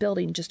 stories, the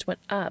building just went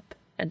up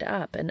and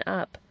up and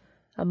up,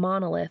 a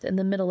monolith in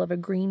the middle of a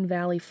green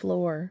valley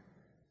floor.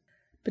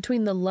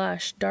 Between the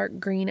lush, dark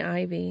green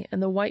ivy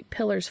and the white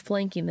pillars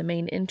flanking the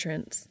main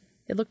entrance,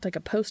 it looked like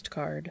a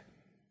postcard.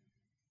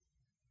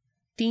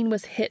 Dean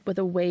was hit with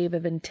a wave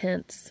of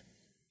intense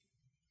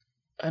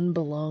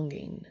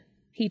unbelonging.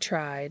 He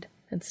tried,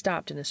 and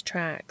stopped in his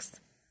tracks.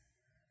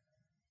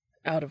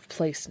 Out of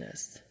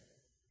placeness.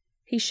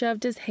 He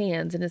shoved his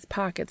hands in his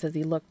pockets as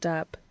he looked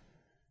up,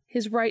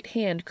 his right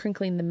hand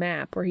crinkling the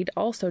map where he'd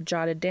also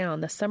jotted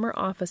down the summer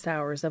office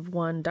hours of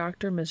one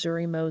Dr.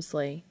 Missouri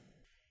Mosley.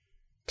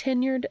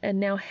 tenured and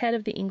now head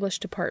of the English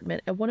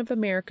department at one of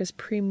America's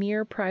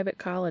premier private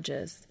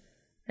colleges,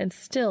 and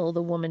still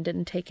the woman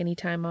didn't take any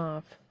time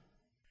off.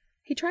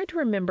 He tried to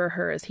remember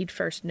her as he'd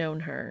first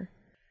known her,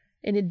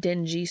 in a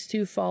dingy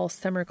Sioux Falls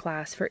summer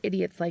class for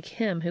idiots like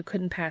him who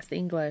couldn't pass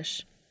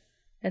English,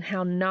 and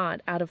how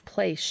not out of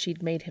place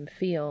she'd made him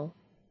feel.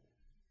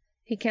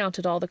 He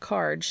counted all the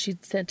cards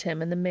she'd sent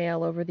him in the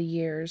mail over the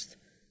years,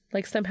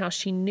 like somehow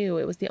she knew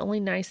it was the only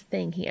nice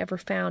thing he ever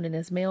found in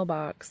his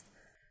mailbox,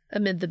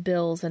 amid the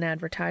bills and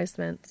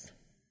advertisements.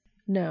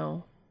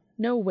 No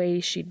way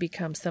she'd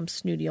become some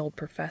snooty old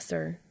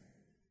professor.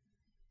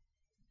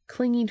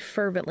 Clinging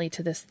fervently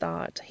to this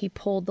thought, he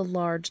pulled the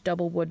large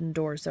double wooden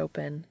doors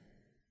open.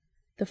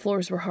 The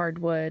floors were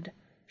hardwood,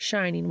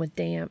 shining with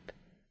damp.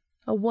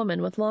 A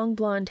woman with long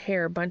blonde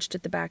hair bunched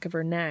at the back of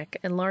her neck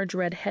and large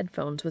red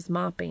headphones was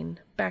mopping,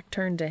 back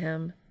turned to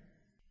him.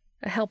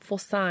 A helpful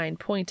sign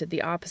pointed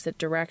the opposite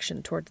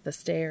direction towards the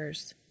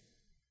stairs.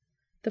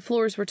 The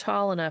floors were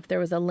tall enough there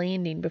was a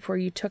landing before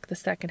you took the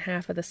second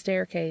half of the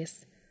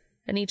staircase,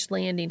 and each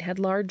landing had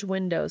large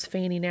windows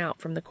fanning out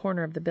from the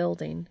corner of the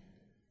building.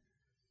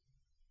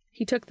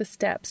 He took the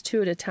steps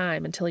 2 at a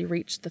time until he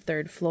reached the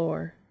 3rd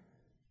floor.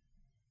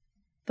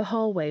 The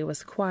hallway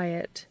was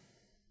quiet.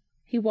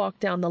 He walked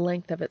down the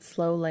length of it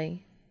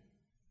slowly.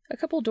 A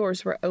couple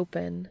doors were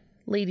open,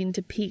 leading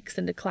to peeks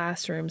into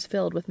classrooms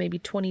filled with maybe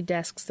 20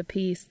 desks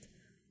apiece,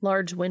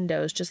 large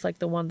windows just like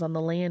the ones on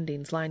the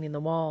landings lining the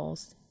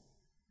walls.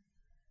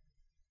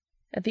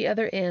 At the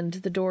other end,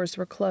 the doors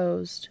were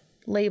closed,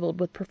 labeled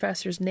with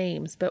professors'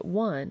 names, but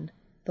one,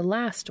 the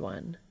last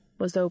one,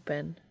 was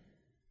open.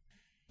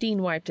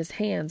 Dean wiped his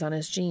hands on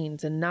his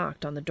jeans and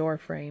knocked on the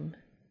doorframe.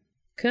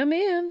 "Come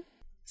in,"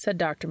 said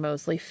Dr.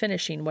 Mosley,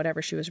 finishing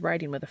whatever she was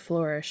writing with a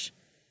flourish.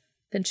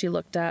 Then she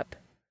looked up.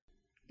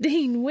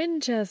 "Dean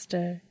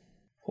Winchester."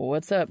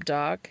 "What's up,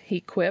 Doc?"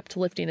 he quipped,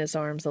 lifting his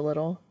arms a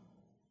little.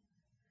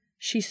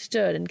 She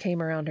stood and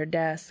came around her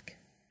desk.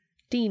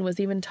 Dean was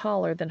even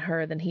taller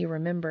than he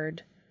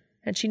remembered,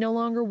 and she no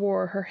longer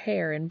wore her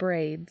hair in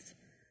braids,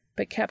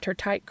 but kept her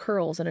tight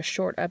curls in a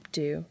short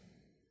updo.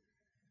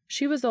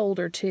 She was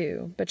older,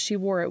 too, but she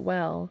wore it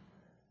well,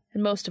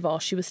 and most of all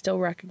she was still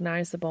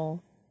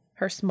recognizable,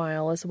 her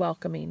smile as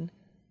welcoming,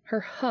 her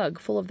hug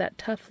full of that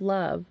tough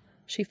love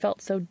she felt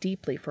so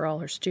deeply for all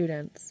her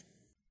students.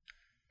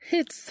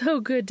 "It's so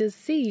good to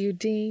see you,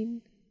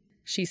 Dean,"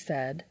 she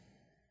said.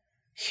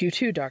 "You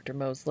too, Dr.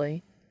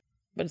 Mosley.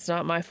 But it's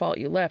not my fault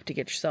you left to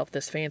get yourself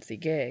this fancy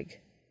gig."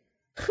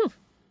 "Humph,"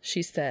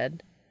 she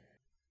said.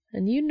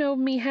 "And you know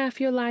me half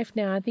your life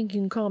now. I think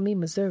you can call me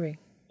Missouri."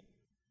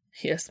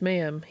 "Yes,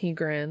 ma'am," he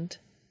grinned.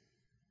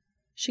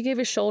 She gave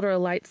his shoulder a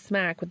light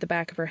smack with the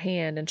back of her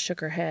hand and shook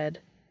her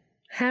head.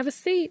 "Have a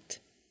seat."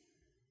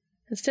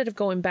 Instead of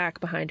going back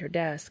behind her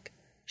desk,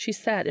 she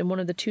sat in one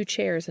of the 2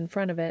 chairs in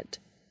front of it.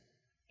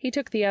 He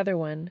took the other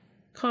one,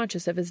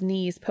 conscious of his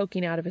knees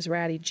poking out of his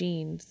ratty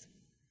jeans.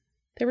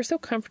 They were so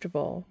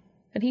comfortable,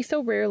 and he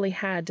so rarely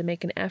had to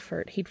make an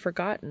effort he'd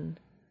forgotten.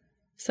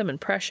 Some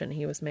impression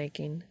he was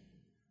making.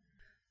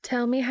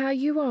 "Tell me how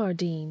you are,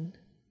 Dean.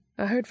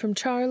 I heard from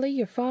Charlie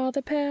your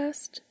father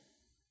passed."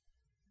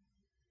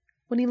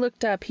 When he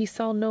looked up, he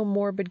saw no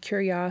morbid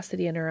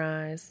curiosity in her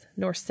eyes,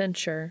 nor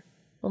censure,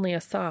 only a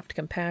soft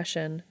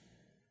compassion.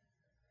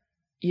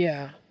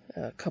 "Yeah,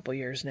 a couple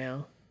years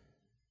now."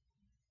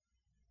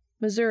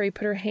 Missouri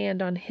put her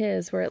hand on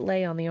his where it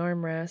lay on the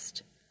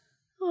armrest.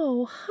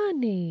 "Oh,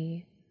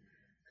 honey,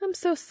 I'm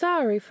so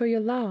sorry for your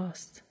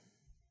loss."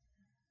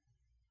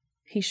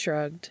 He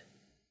shrugged.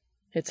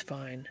 "It's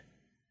fine."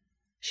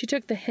 She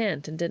took the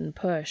hint and didn't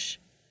push.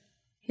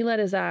 He let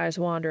his eyes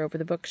wander over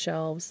the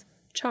bookshelves,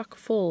 chock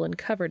full and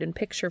covered in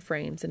picture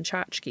frames and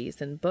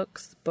tchotchkes and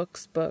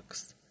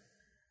books.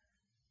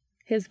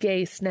 His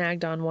gaze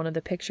snagged on one of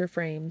the picture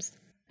frames,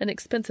 an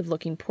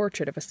expensive-looking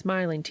portrait of a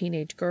smiling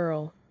teenage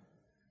girl.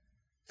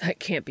 "That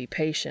can't be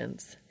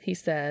Patience," he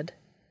said.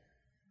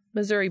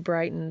 Missouri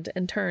brightened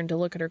and turned to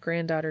look at her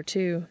granddaughter,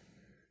 too.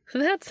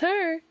 "That's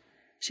her.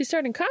 She's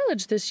starting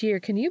college this year.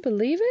 Can you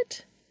believe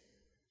it?"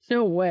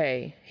 "No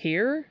way.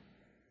 Here?"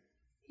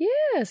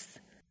 "Yes.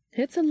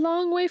 It's a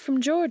long way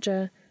from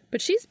Georgia,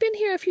 but she's been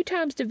here a few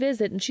times to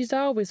visit, and she's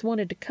always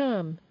wanted to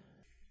come,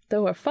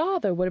 though her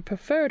father would have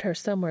preferred her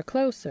somewhere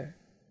closer."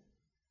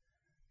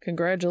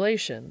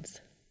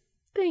 "Congratulations."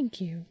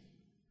 "Thank you."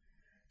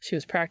 "She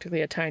was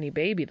practically a tiny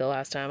baby the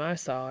last time I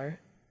saw her."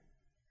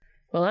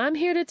 "Well, I'm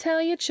here to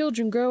tell you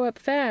children grow up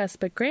fast,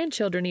 but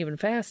grandchildren even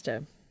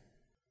faster."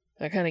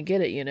 "I kind of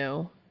get it, you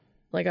know.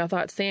 Like I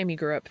thought Sammy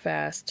grew up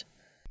fast.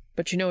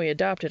 But you know he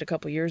adopted a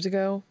couple years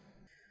ago?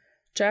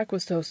 Jack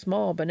was so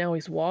small, but now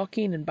he's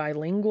walking and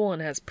bilingual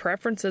and has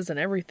preferences and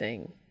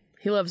everything.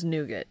 He loves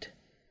nougat."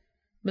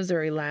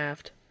 Missouri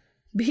laughed.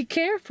 "Be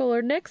careful,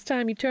 or next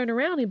time you turn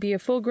around he'll be a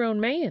full-grown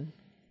man."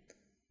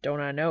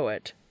 "Don't I know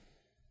it?"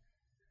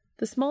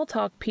 The small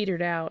talk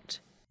petered out.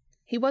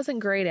 He wasn't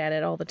great at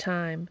it all the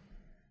time,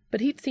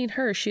 but he'd seen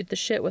her shoot the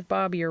shit with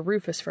Bobby or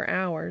Rufus for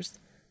hours,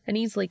 and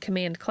easily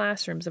command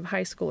classrooms of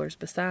high schoolers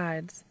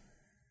besides.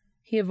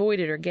 He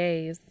avoided her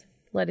gaze,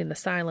 letting the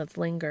silence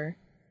linger.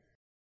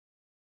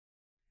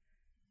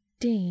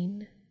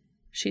 "Dean,"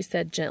 she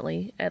said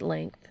gently, at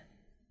length,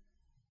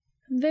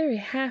 "I'm very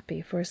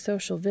happy for a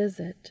social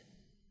visit.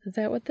 Is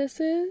that what this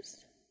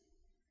is?"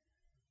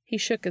 He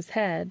shook his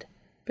head,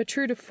 but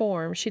true to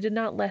form, she did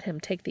not let him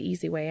take the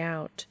easy way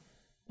out.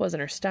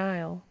 Wasn't her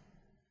style.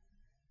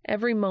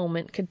 Every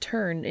moment could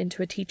turn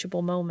into a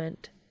teachable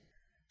moment.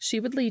 She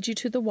would lead you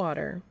to the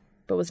water,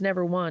 but was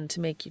never one to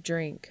make you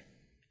drink.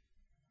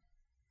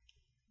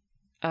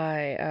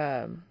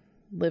 I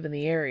live in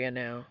the area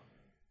now,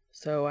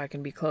 so I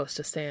can be close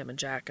to Sam and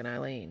Jack and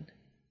Eileen.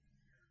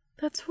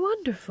 "That's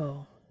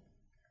wonderful."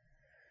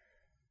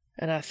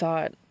 And I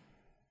thought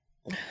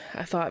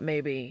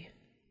maybe...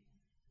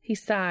 He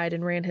sighed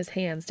and ran his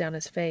hands down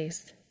his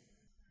face.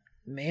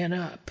 Man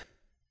up.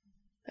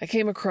 I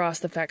came across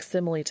the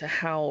facsimile to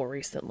Howl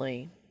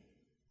recently.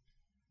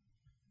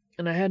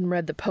 And I hadn't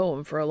read the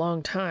poem for a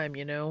long time,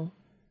 you know.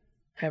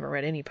 Haven't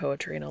read any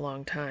poetry in a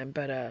long time,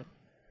 but it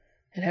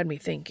had me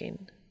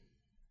thinking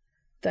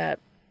that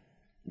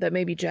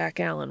maybe Jack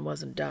Allen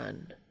wasn't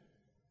done.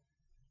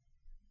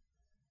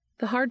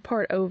 The hard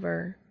part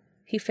over,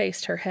 he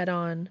faced her head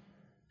on,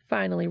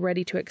 finally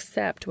ready to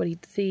accept what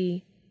he'd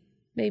see,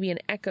 maybe an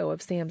echo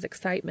of Sam's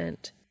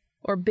excitement,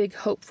 or big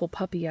hopeful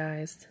puppy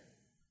eyes.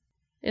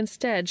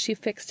 Instead, she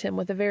fixed him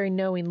with a very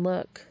knowing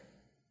look.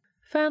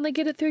 "Finally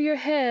get it through your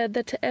head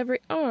that to every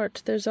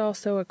art there's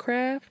also a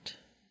craft?"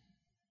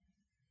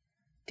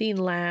 Dean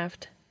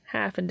laughed,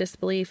 half in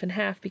disbelief and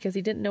half because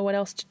he didn't know what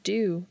else to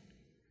do.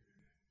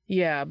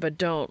 "Yeah,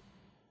 but I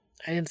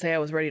didn't say I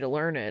was ready to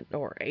learn it,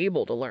 or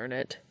able to learn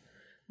it.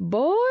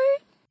 "Boy!"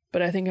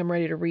 But I think I'm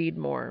ready to read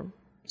more,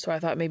 so I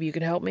thought maybe you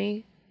could help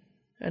me.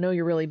 I know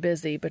you're really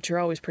busy, but you're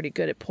always pretty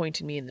good at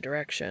pointing me in the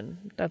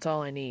direction. That's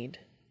all I need."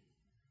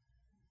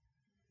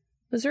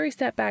 Missouri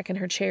sat back in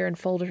her chair and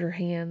folded her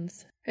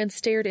hands, and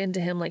stared into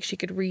him like she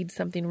could read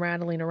something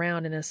rattling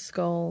around in his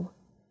skull.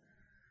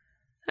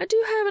 "I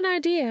do have an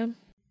idea.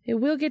 It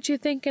will get you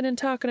thinking and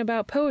talking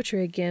about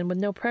poetry again with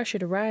no pressure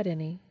to write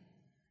any."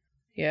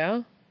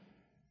 "Yeah?"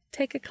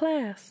 "Take a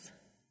class."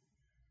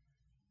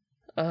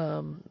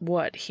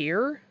 What,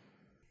 here?"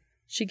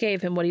 She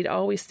gave him what he'd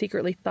always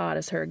secretly thought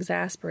as her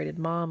exasperated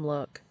mom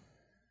look.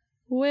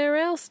 "Where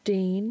else,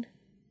 Dean?"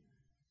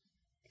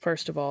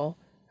 "First of all,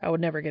 I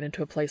would never get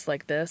into a place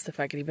like this if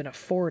I could even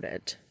afford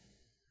it."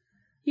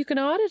 "You can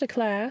audit a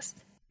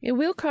class. It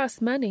will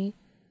cost money,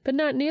 but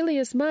not nearly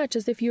as much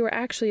as if you were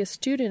actually a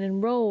student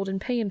enrolled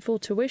and paying full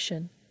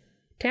tuition.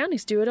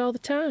 Townies do it all the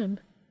time."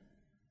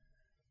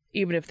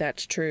 "Even if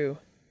that's true."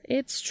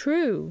 "It's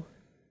true."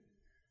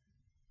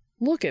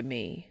 "Look at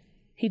me."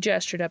 He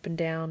gestured up and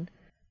down,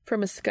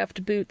 from his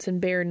scuffed boots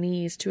and bare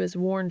knees to his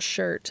worn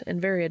shirt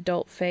and very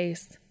adult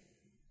face.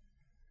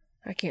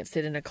 "I can't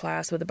sit in a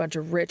class with a bunch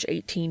of rich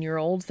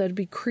 18-year-olds. That'd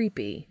be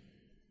creepy.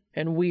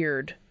 And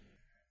weird.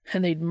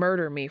 And they'd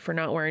murder me for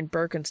not wearing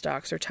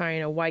Birkenstocks or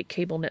tying a white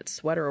cable knit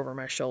sweater over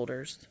my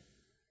shoulders."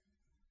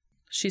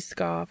 She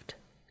scoffed.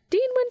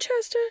 "Dean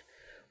Winchester,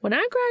 when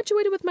I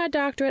graduated with my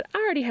doctorate, I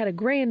already had a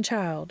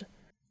grandchild.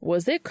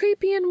 Was it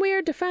creepy and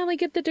weird to finally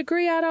get the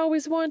degree I'd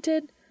always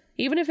wanted,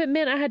 even if it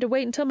meant I had to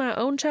wait until my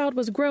own child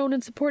was grown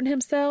and supporting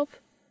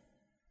himself?"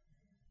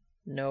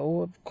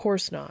 "No, of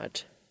course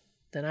not."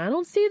 "Then I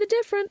don't see the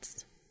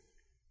difference."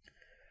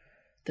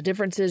 "The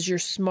difference is you're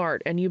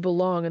smart and you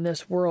belong in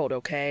this world,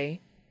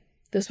 okay?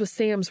 This was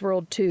Sam's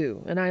world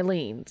too, and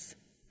Eileen's,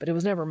 but it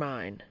was never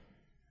mine."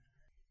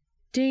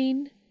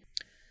 "Dean,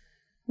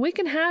 we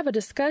can have a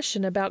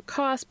discussion about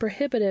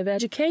cost-prohibitive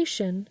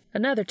education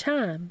another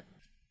time,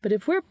 but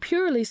if we're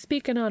purely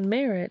speaking on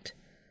merit,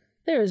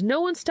 there is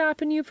no one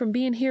stopping you from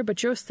being here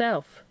but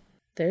yourself.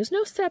 There's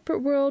no separate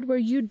world where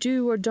you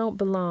do or don't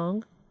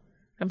belong.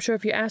 I'm sure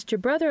if you asked your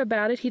brother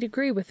about it, he'd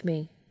agree with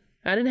me.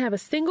 I didn't have a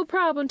single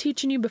problem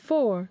teaching you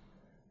before,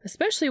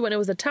 especially when it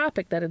was a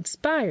topic that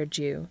inspired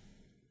you.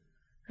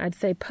 I'd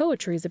say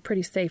poetry is a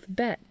pretty safe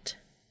bet."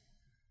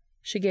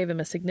 She gave him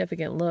a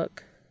significant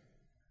look.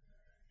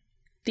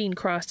 Dean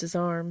crossed his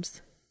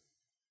arms.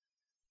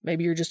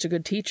 "Maybe you're just a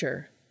good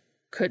teacher.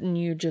 Couldn't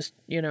you just,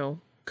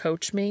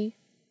 coach me?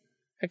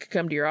 I could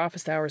come to your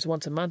office hours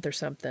once a month or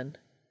something."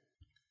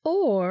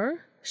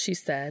 "Or," she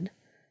said,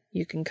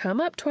 "you can come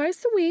up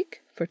twice a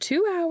week for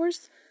 2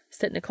 hours,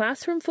 sit in a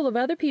classroom full of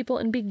other people,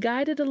 and be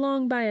guided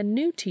along by a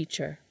new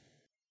teacher."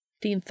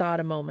 Dean thought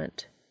a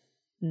moment.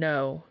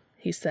 "No,"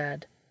 he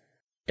said.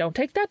 "Don't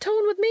take that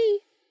tone with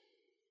me."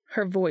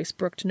 Her voice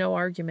brooked no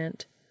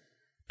argument.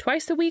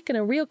 "Twice a week in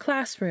a real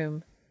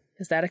classroom.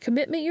 Is that a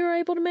commitment you're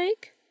able to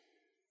make?"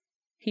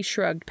 He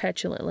shrugged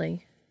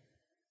petulantly.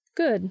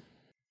 "Good.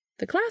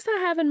 The class I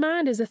have in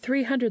mind is a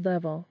 300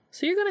 level,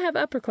 so you're going to have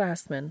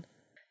upperclassmen.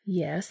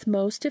 Yes,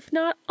 most, if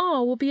not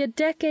all, will be a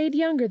decade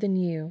younger than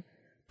you,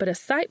 but a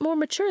sight more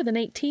mature than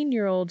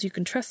 18-year-olds, you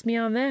can trust me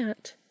on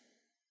that."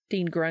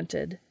 Dean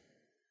grunted.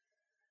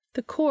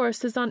 "The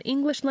course is on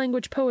English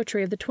language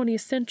poetry of the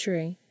 20th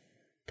century.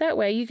 That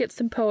way you get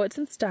some poets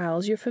and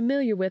styles you're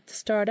familiar with to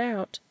start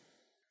out,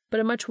 but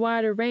a much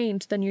wider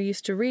range than you're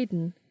used to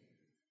reading.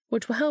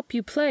 which will help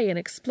you play and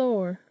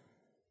explore."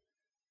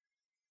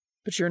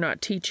 "But you're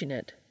not teaching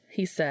it,"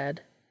 he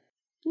said.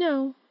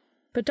 "No,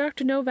 but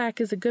Dr. Novak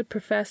is a good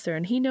professor,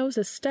 and he knows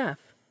his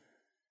stuff."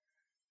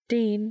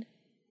 "Dean,"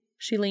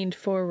 she leaned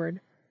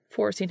forward,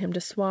 forcing him to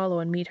swallow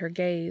and meet her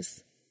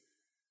gaze.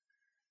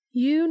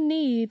 "You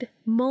need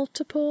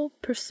multiple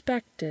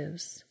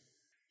perspectives.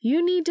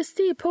 You need to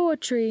see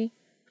poetry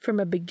from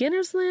a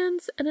beginner's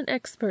lens and an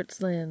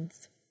expert's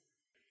lens.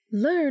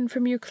 Learn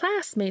from your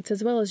classmates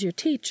as well as your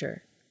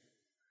teacher.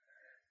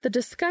 The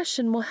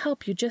discussion will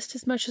help you just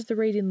as much as the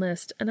reading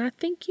list, and I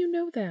think you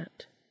know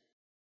that."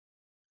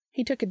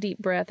 He took a deep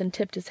breath and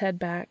tipped his head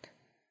back.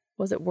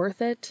 Was it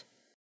worth it?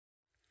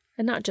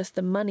 And not just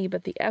the money,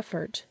 but the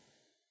effort.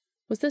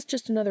 Was this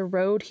just another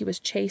road he was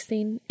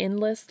chasing,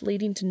 endless,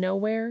 leading to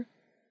nowhere?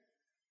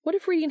 What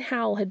if reading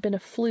Howl had been a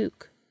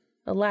fluke,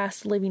 a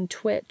last living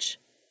twitch,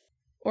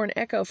 or an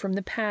echo from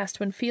the past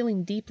when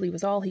feeling deeply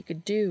was all he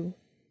could do?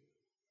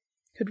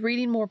 Could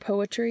reading more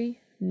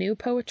poetry, new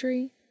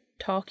poetry,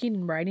 talking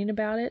and writing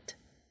about it,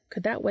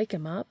 could that wake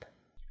him up?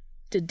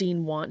 Did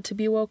Dean want to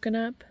be woken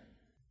up?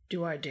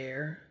 "Do I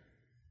dare?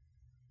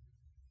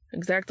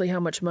 Exactly how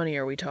much money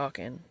are we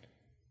talking?"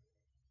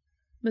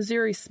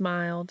 Missouri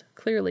smiled,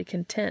 clearly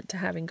content to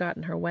having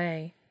gotten her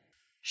way.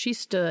 She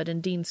stood,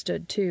 and Dean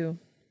stood too.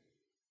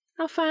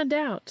 "I'll find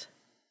out."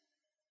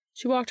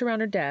 She walked around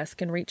her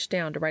desk and reached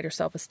down to write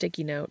herself a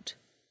sticky note.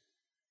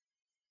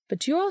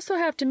 "But you also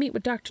have to meet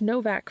with Dr.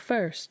 Novak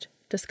first,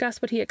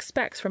 discuss what he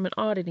expects from an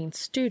auditing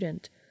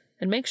student,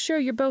 and make sure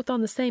you're both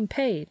on the same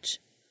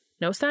page.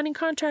 No signing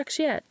contracts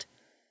yet,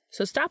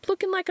 so stop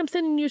looking like I'm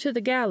sending you to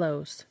the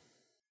gallows."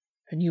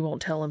 "And you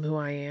won't tell him who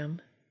I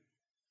am?"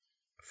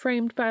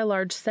 Framed by a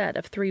large set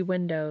of 3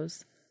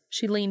 windows,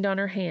 she leaned on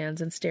her hands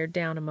and stared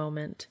down a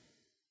moment.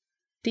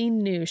 Dean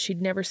knew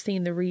she'd never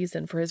seen the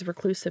reason for his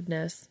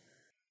reclusiveness,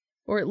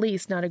 or at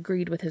least not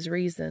agreed with his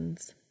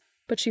reasons,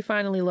 but she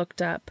finally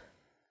looked up.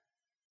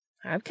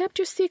 "I've kept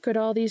your secret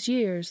all these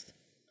years.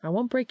 I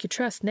won't break your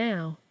trust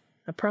now,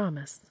 I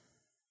promise."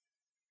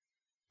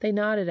 They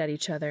nodded at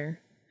each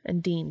other,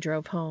 and Dean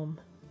drove home.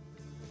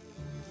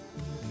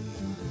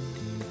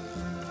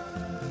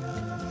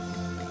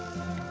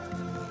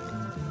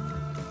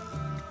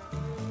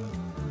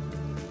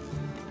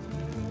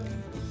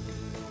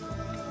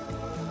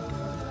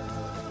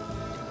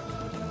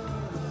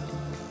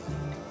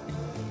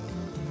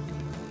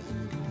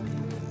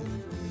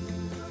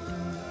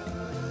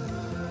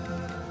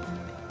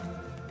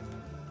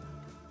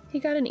 He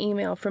got an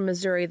email from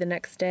Missouri the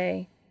next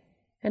day,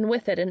 and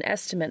with it an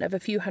estimate of a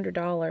few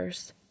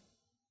 $100s.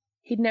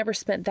 He'd never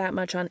spent that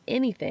much on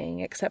anything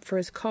except for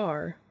his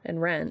car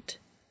and rent.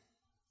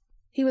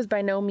 He was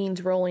by no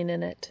means rolling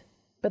in it,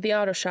 but the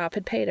auto shop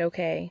had paid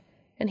okay,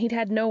 and he'd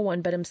had no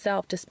one but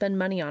himself to spend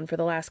money on for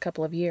the last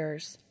couple of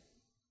years.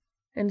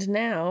 And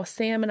now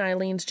Sam and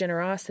Eileen's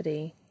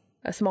generosity,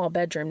 a small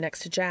bedroom next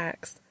to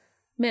Jack's,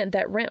 meant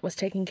that rent was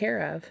taken care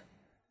of.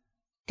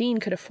 Dean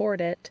could afford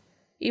it,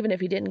 even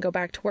if he didn't go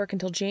back to work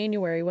until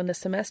January when the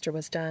semester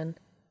was done.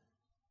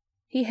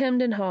 He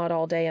hemmed and hawed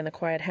all day in the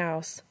quiet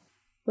house,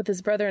 with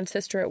his brother and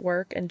sister at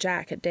work and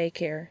Jack at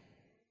daycare.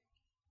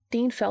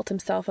 Dean felt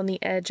himself on the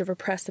edge of a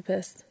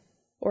precipice,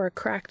 or a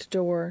cracked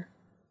door.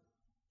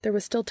 There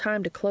was still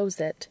time to close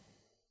it,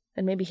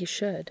 and maybe he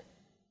should.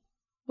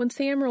 When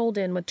Sam rolled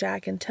in with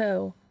Jack in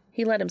tow,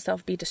 he let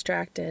himself be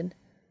distracted.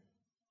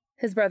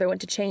 His brother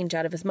went to change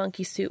out of his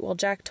monkey suit while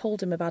Jack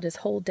told him about his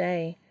whole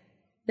day,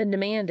 then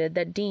demanded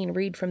that Dean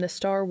read from the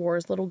Star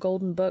Wars little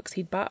golden books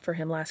he'd bought for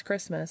him last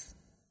Christmas.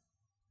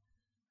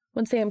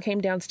 When Sam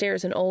came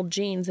downstairs in old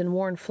jeans and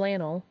worn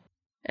flannel,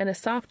 and a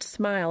soft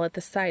smile at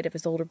the sight of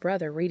his older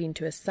brother reading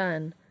to his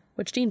son,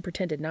 which Dean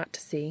pretended not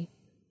to see,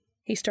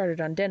 he started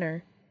on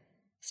dinner.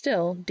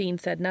 Still, Dean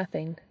said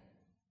nothing.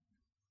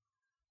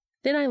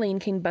 Then Eileen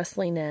came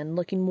bustling in,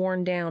 looking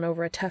worn down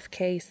over a tough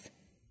case,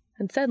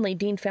 and suddenly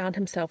Dean found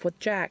himself with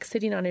Jack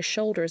sitting on his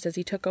shoulders as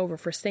he took over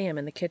for Sam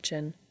in the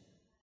kitchen.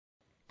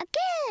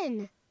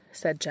 "Again!"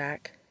 said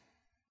Jack.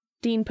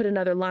 Dean put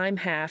another lime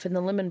half in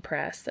the lemon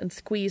press and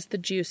squeezed the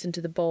juice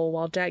into the bowl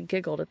while Jack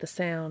giggled at the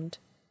sound.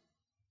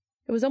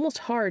 It was almost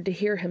hard to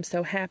hear him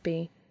so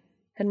happy,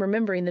 and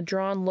remembering the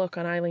drawn look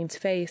on Eileen's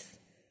face,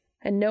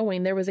 and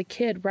knowing there was a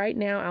kid right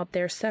now out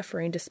there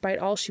suffering despite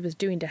all she was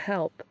doing to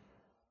help.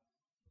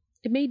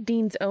 It made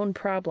Dean's own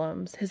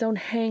problems, his own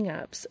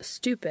hang-ups,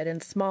 stupid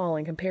and small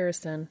in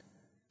comparison.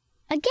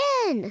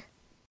 "Again!"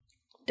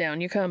 "Down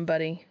you come,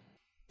 buddy,"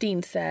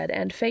 Dean said,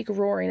 and fake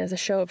roaring as a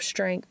show of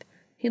strength,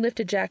 he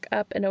lifted Jack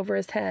up and over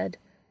his head,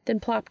 then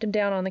plopped him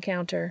down on the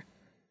counter.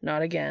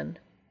 "Not again."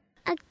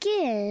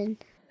 "Again."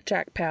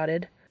 Jack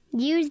pouted.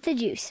 "Use the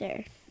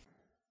juicer."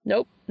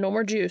 "Nope, no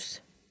more juice.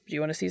 Do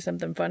you want to see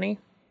something funny?"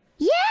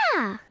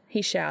 "Yeah!"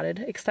 he shouted,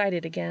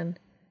 excited again.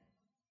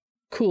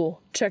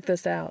 "Cool, check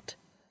this out."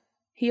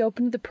 He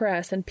opened the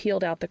press and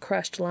peeled out the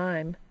crushed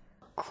lime.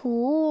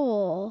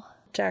 "Cool,"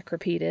 Jack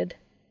repeated.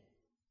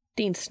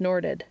 Dean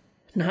snorted.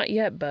 "Not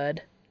yet,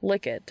 bud.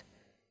 Lick it."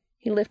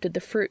 He lifted the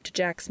fruit to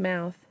Jack's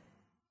mouth.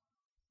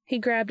 He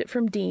grabbed it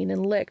from Dean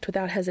and licked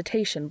without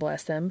hesitation,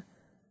 bless him.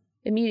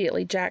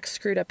 Immediately, Jack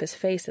screwed up his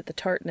face at the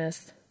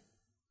tartness.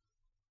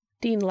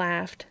 Dean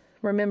laughed,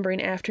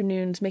 remembering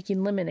afternoons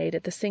making lemonade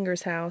at the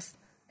Singer's house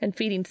and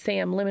feeding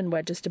Sam lemon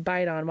wedges to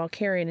bite on while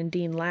Carrion and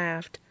Dean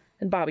laughed,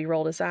 and Bobby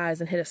rolled his eyes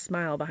and hid a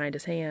smile behind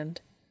his hand.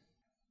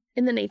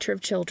 In the nature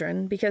of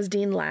children, because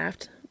Dean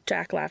laughed,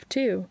 Jack laughed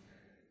too.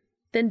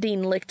 Then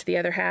Dean licked the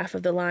other half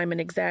of the lime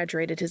and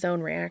exaggerated his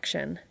own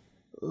reaction.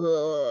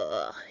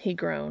 "Ugh," he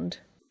groaned.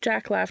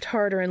 Jack laughed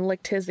harder and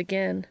licked his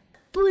again.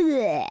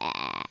 Bleh.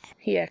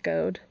 He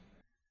echoed.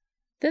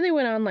 Then they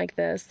went on like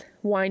this,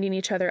 winding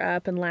each other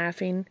up and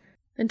laughing,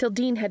 until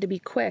Dean had to be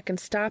quick and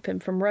stop him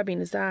from rubbing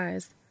his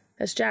eyes,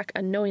 as Jack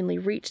unknowingly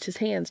reached his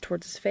hands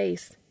towards his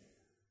face.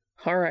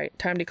 "All right,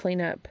 time to clean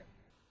up."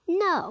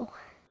 No.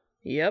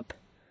 "Yep,"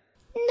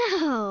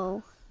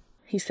 No.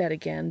 he said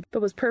again,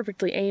 but was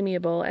perfectly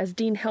amiable as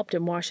Dean helped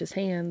him wash his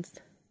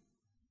hands.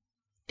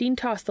 Dean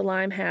tossed the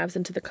lime halves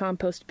into the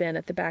compost bin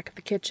at the back of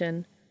the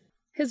kitchen.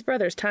 His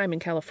brother's time in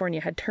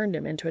California had turned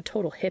him into a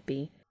total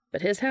hippie,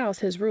 but his house,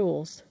 his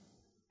rules,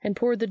 and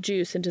poured the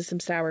juice into some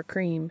sour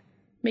cream,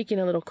 making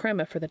a little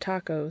crema for the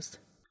tacos.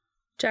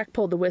 Jack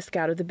pulled the whisk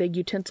out of the big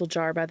utensil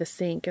jar by the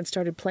sink and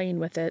started playing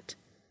with it.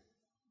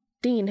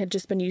 Dean had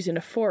just been using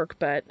a fork,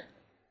 but,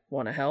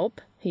 "Want to help?"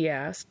 he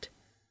asked.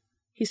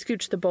 He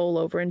scooched the bowl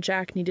over, and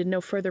Jack needed no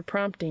further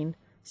prompting,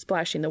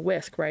 splashing the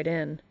whisk right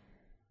in.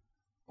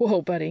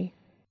 "Whoa, buddy."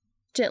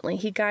 Gently,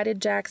 he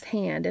guided Jack's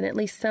hand in at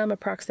least some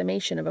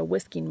approximation of a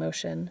whisking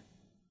motion.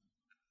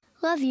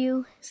 Love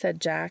you. Said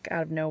Jack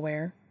out of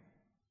nowhere.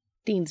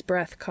 Dean's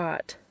breath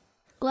caught.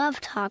 Love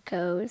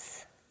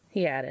tacos.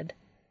 He added.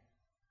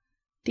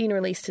 Dean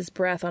released his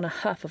breath on a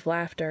huff of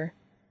laughter.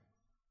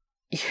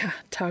 "Yeah,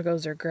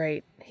 tacos are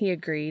great," he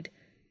agreed,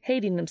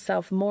 hating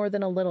himself more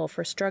than a little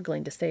for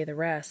struggling to say the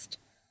rest.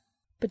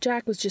 But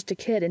Jack was just a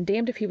kid, and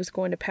damned if he was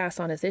going to pass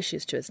on his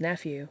issues to his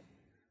nephew.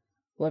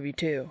 "Love you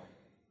too."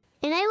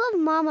 And I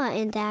love Mama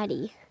and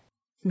Daddy.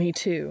 "Me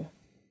too."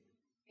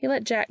 He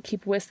let Jack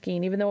keep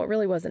whisking, even though it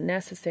really wasn't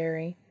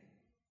necessary.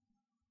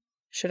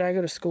 "Should I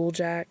go to school,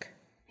 Jack?"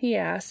 he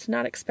asked,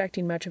 not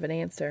expecting much of an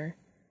answer.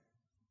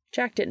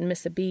 Jack didn't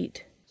miss a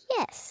beat.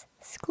 Yes,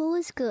 school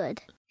is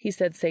good. He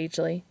said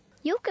sagely.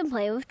 You can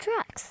play with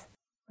trucks.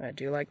 "I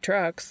do like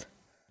trucks."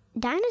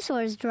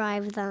 Dinosaurs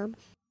drive them.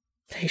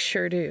 "They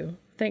sure do.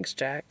 Thanks,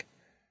 Jack,"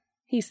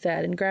 he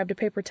said, and grabbed a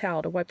paper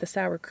towel to wipe the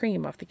sour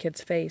cream off the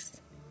kid's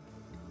face.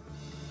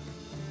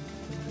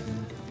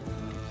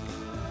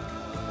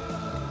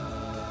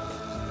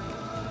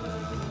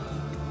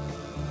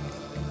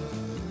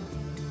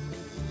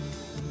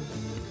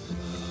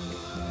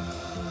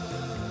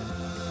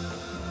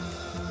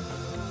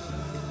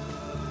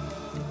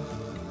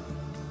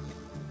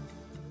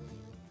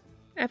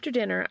 After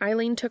dinner,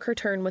 Eileen took her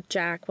turn with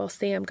Jack while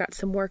Sam got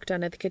some work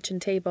done at the kitchen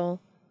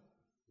table.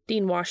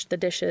 Dean washed the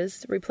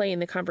dishes, replaying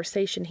the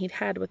conversation he'd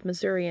had with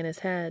Missouri in his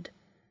head.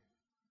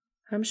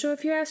 "I'm sure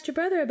if you asked your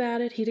brother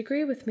about it, he'd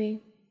agree with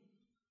me."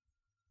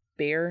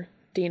 "Beer?"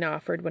 Dean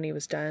offered when he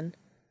was done.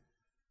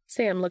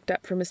 Sam looked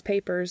up from his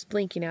papers,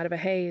 blinking out of a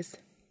haze.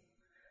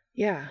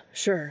 "Yeah,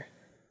 sure."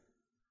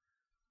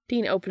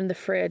 Dean opened the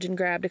fridge and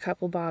grabbed a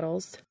couple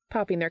bottles,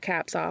 popping their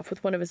caps off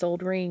with one of his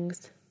old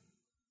rings.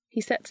 He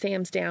set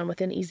Sam's down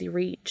within easy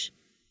reach,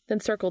 then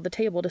circled the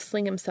table to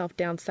sling himself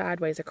down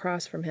sideways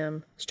across from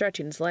him,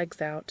 stretching his legs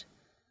out.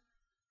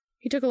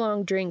 He took a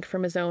long drink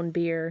from his own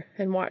beer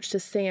and watched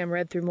as Sam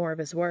read through more of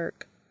his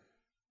work.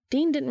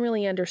 Dean didn't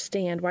really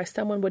understand why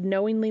someone would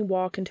knowingly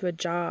walk into a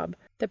job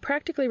that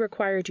practically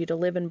required you to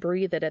live and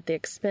breathe it at the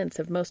expense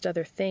of most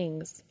other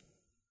things.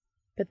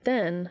 But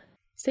then,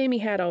 Sammy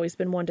had always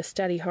been one to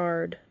study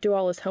hard, do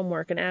all his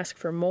homework, and ask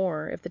for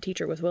more if the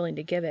teacher was willing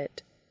to give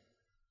it.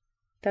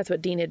 That's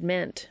what Dean had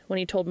meant when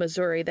he told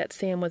Missouri that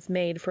Sam was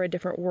made for a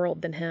different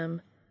world than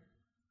him.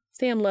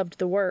 Sam loved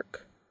the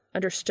work,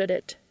 understood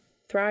it,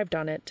 thrived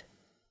on it.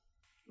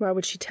 Why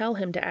would she tell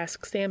him to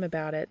ask Sam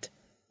about it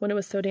when it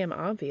was so damn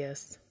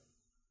obvious?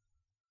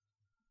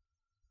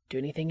 "Do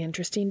anything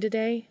interesting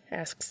today?"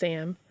 asked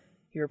Sam.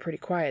 "You were pretty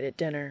quiet at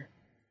dinner."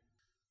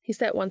 He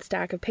set one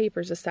stack of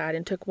papers aside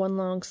and took one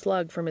long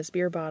slug from his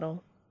beer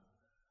bottle.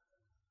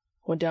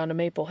 "Went down to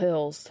Maple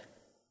Hills."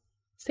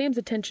 Sam's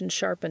attention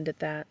sharpened at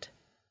that.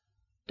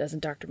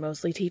 "Doesn't Dr.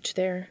 Mosley teach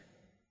there?"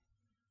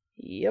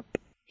 "Yep,"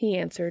 he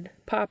answered,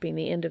 popping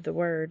the end of the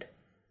word.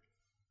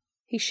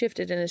 He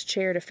shifted in his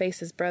chair to face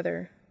his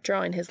brother,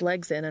 drawing his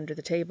legs in under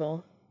the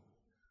table.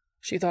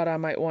 "She thought I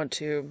might want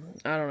to,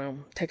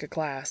 take a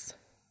class."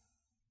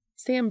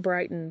 Sam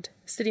brightened,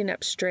 sitting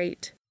up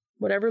straight.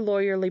 Whatever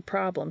lawyerly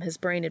problem his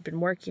brain had been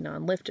working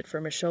on lifted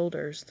from his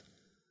shoulders.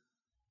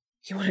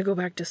 "You want to go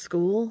back to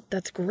school?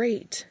 That's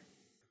great."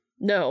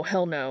 "No,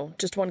 hell no.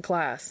 Just one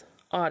class.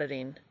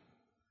 Auditing."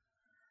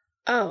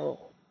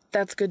 "Oh,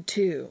 that's good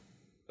too.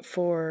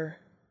 For..."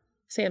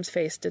 Sam's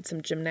face did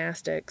some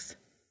gymnastics.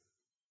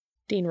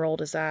 Dean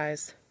rolled his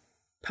eyes.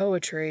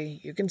 "Poetry,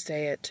 you can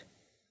say it."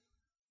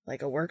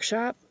 "Like a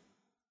workshop?"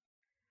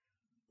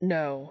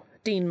 "No,"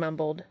 Dean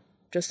mumbled.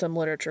 Just some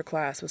literature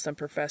class with some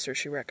professor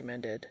she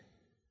recommended.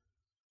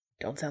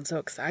 Don't sound so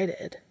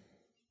excited.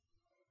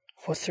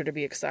 What's there to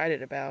be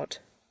excited about?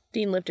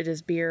 Dean lifted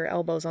his beer,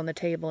 elbows on the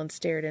table, and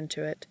stared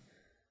into it.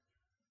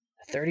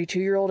 A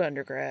 32-year-old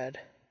undergrad.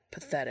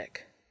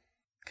 Pathetic.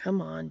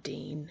 Come on,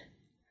 Dean,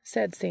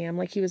 said Sam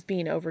like he was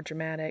being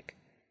overdramatic.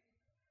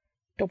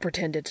 Don't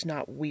pretend it's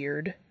not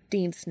weird,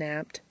 Dean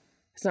snapped.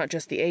 It's not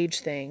just the age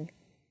thing.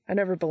 I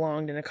never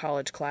belonged in a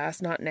college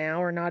class, not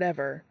now or not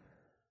ever.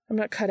 I'm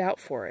not cut out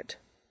for it.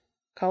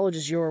 College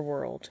is your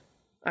world.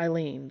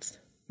 Eileen's,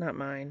 not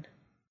mine.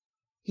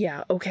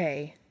 Yeah,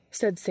 okay,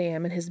 said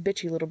Sam in his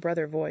bitchy little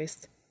brother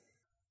voice.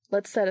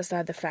 Let's set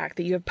aside the fact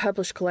that you have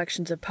published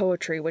collections of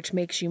poetry which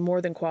makes you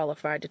more than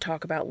qualified to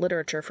talk about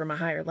literature from a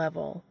higher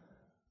level.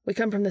 We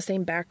come from the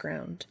same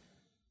background.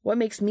 What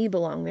makes me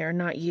belong there,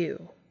 not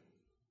you?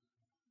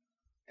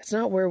 It's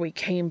not where we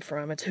came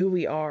from, it's who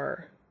we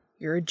are.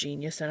 You're a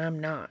genius and I'm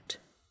not.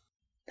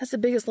 That's the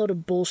biggest load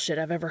of bullshit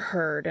I've ever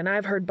heard, and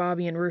I've heard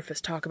Bobby and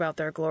Rufus talk about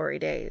their glory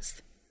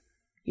days.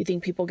 You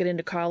think people get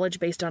into college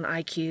based on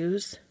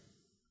IQs?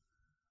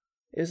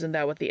 Isn't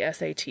that what the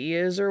SAT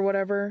is or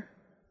whatever?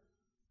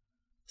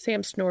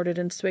 Sam snorted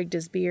and swigged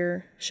his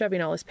beer,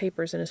 shoving all his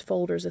papers and his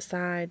folders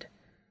aside.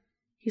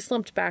 He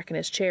slumped back in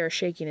his chair,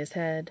 shaking his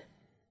head.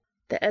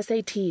 The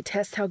SAT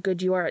tests how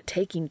good you are at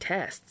taking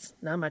tests,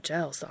 not much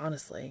else,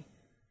 honestly.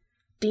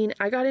 Dean,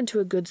 I got into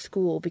a good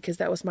school because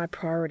that was my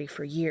priority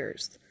for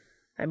years.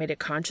 I made a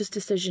conscious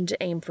decision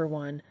to aim for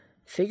one,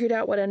 figured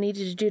out what I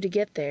needed to do to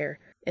get there,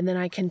 and then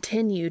I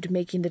continued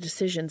making the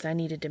decisions I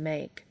needed to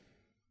make.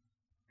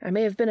 I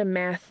may have been a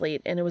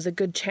mathlete, and it was a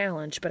good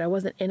challenge, but I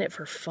wasn't in it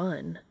for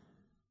fun.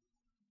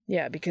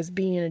 Yeah, because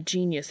being a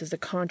genius is a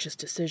conscious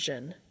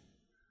decision.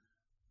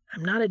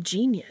 I'm not a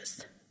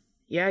genius.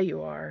 Yeah,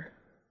 you are.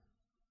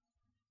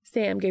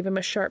 Sam gave him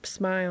a sharp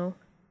smile.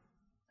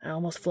 I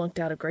almost flunked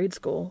out of grade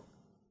school.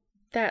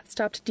 That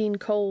stopped Dean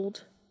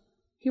cold.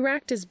 He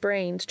racked his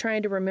brains,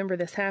 trying to remember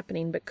this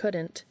happening, but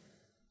couldn't.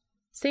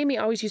 Sammy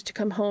always used to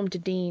come home to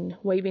Dean,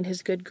 waving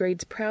his good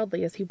grades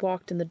proudly as he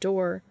walked in the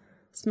door,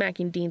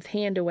 smacking Dean's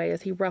hand away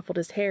as he ruffled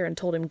his hair and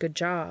told him good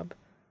job.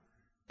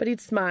 But he'd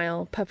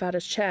smile, puff out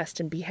his chest,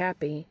 and be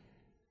happy.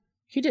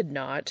 He did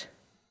not.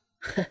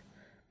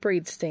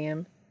 Breathed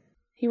Sam.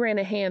 He ran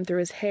a hand through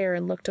his hair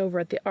and looked over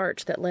at the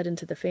arch that led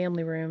into the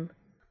family room.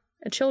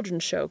 A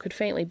children's show could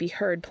faintly be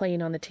heard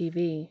playing on the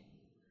TV.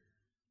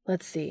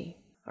 Let's see.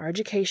 Our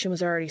education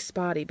was already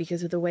spotty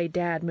because of the way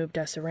Dad moved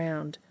us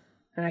around,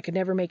 and I could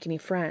never make any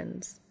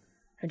friends.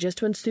 And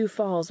just when Sioux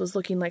Falls was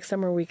looking like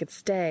somewhere we could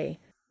stay,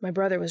 my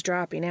brother was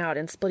dropping out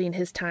and splitting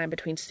his time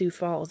between Sioux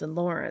Falls and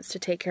Lawrence to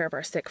take care of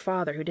our sick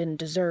father who didn't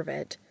deserve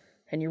it.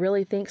 And you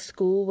really think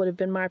school would have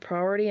been my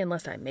priority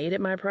unless I made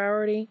it my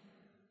priority?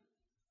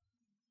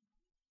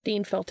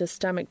 Dean felt his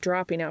stomach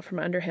dropping out from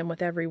under him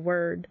with every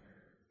word,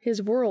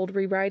 his world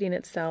rewriting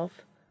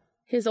itself,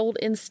 his old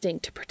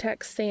instinct to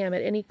protect Sam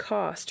at any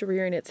cost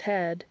rearing its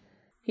head.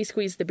 He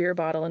squeezed the beer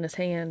bottle in his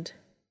hand.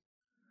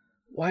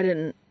 Why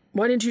didn't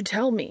you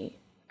tell me?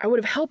 I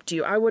would have helped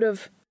you. I would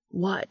have...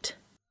 What?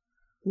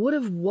 Would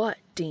have what,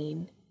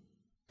 Dean?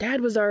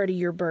 Dad was already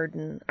your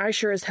burden. I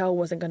sure as hell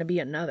wasn't going to be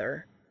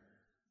another.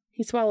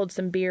 He swallowed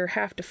some beer,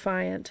 half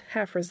defiant,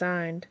 half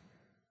resigned.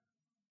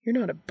 You're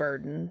not a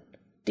burden,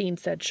 Dean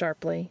said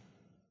sharply.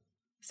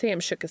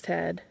 Sam shook his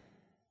head.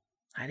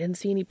 I didn't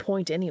see any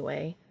point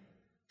anyway.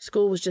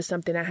 School was just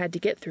something I had to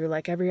get through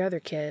like every other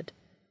kid.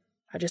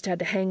 I just had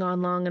to hang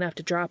on long enough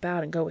to drop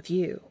out and go with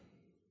you.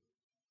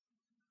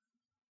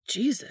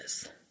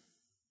 Jesus.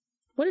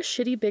 What a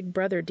shitty big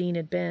brother Dean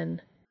had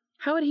been.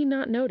 How had he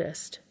not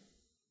noticed?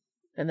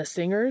 And the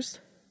singers?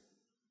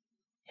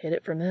 Hid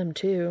it from them,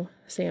 too,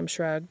 Sam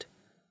shrugged.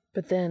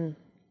 But then,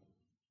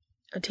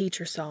 a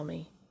teacher saw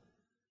me.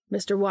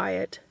 Mr.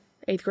 Wyatt,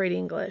 8th grade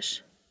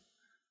English.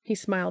 He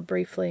smiled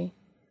briefly.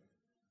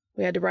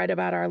 We had to write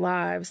about our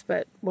lives,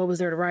 but what was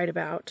there to write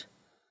about?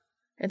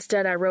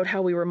 Instead, I wrote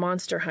how we were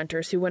monster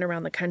hunters who went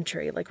around the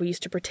country, like we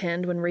used to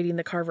pretend when reading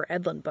the Carver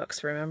Edlund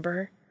books,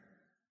 remember?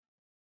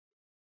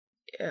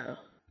 Yeah,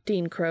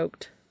 Dean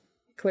croaked.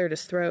 He cleared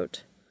his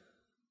throat.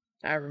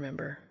 I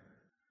remember.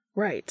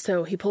 Right,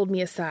 so he pulled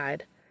me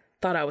aside.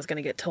 Thought I was going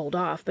to get told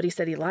off, but he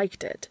said he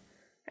liked it.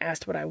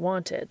 Asked what I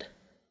wanted.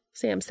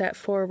 Sam sat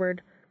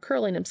forward,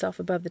 curling himself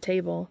above the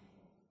table.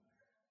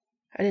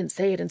 I didn't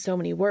say it in so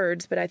many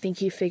words, but I think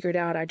he figured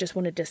out I just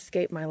wanted to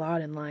escape my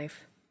lot in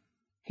life.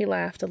 He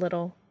laughed a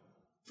little.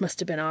 Must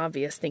have been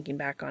obvious thinking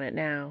back on it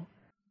now.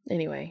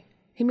 Anyway,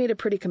 he made a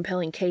pretty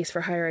compelling case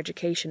for higher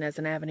education as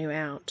an avenue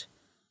out.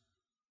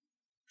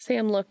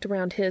 Sam looked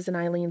around his and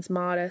Eileen's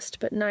modest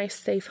but nice,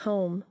 safe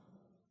home.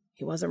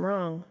 He wasn't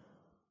wrong.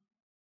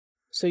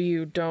 So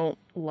you don't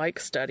like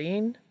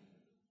studying?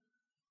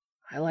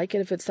 I like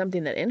it if it's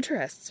something that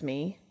interests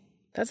me.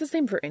 That's the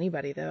same for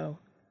anybody, though.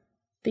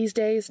 These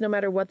days, no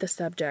matter what the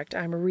subject,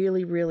 I'm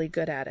really, really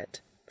good at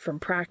it, from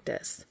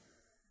practice.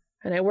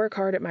 And I work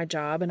hard at my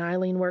job, and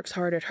Eileen works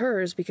hard at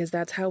hers because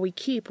that's how we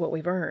keep what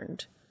we've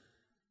earned.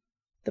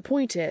 The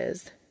point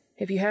is,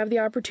 if you have the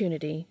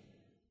opportunity,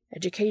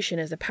 Education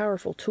is a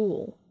powerful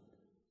tool.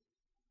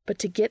 But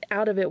to get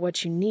out of it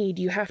what you need,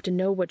 you have to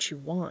know what you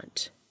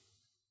want.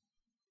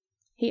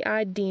 He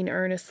eyed Dean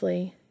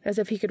earnestly, as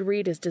if he could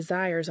read his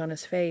desires on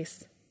his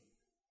face.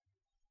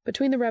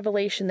 Between the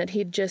revelation that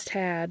he'd just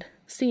had,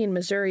 seeing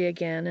Missouri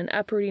again, and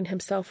uprooting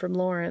himself from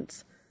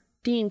Lawrence,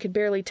 Dean could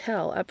barely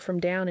tell up from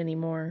down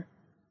anymore.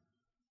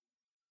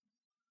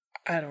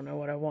 I don't know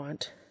what I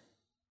want.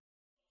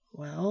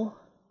 Well,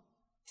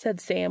 said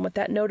Sam with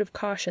that note of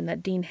caution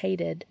that Dean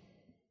hated.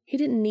 He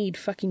didn't need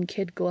fucking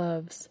kid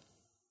gloves.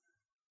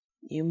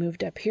 You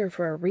moved up here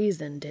for a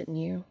reason, didn't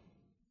you?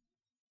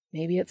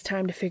 Maybe it's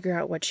time to figure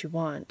out what you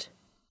want.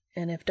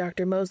 And if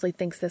Dr. Mosley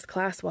thinks this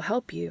class will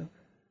help you,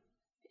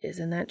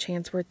 isn't that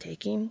chance worth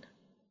taking?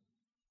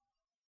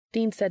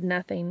 Dean said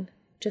nothing,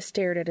 just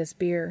stared at his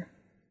beer.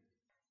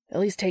 At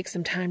least take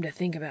some time to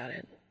think about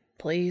it,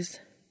 please.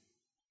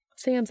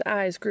 Sam's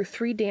eyes grew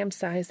 3 damn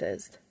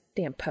sizes.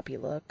 Damn puppy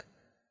look.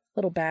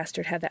 Little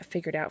bastard had that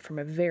figured out from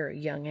a very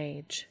young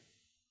age.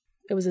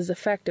 It was as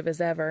effective as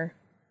ever.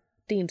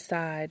 Dean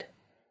sighed.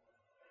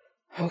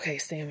 Okay,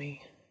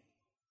 Sammy.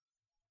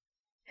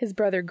 His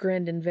brother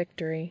grinned in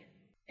victory.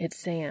 It's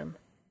Sam.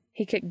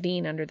 He kicked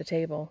Dean under the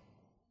table.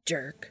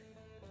 Jerk.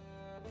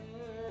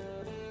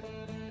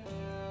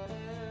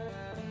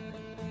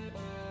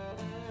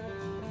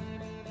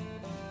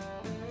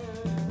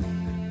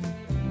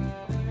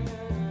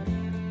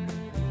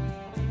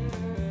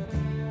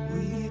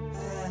 We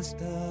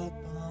passed up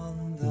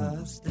on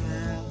the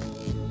stair.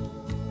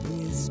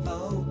 We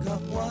spoke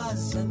of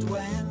was and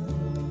when,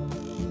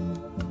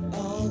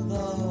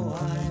 although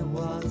I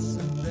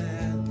wasn't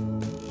there.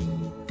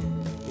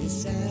 He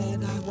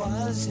said I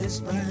was his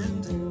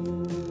friend,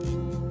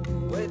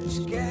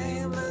 which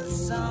came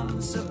as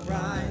some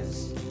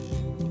surprise.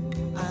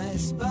 I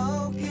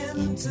spoke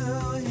into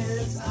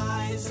his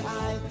eyes.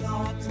 I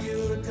thought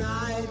you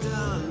died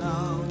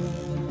alone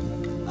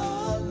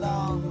a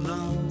long,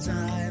 long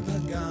time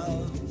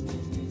ago.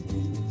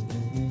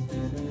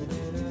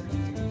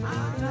 I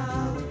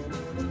know,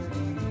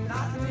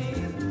 not me.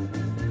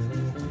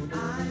 I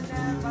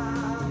never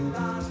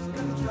lost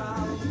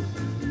control.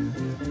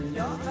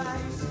 Your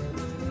face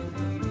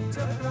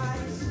to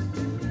face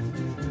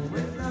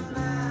with the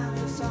man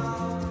who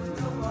sold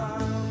the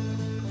world.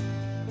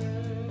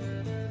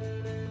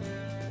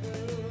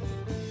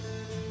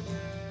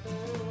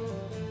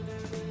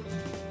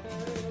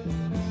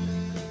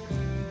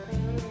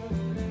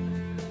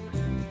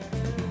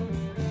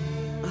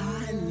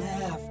 I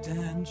laughed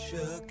and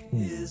shook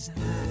his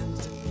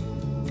hand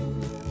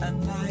and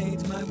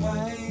made my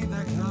way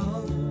back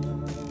home.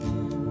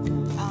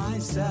 I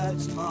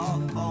searched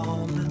for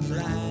form and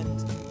land.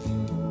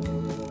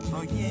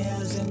 For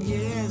years and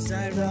years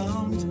I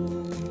roamed.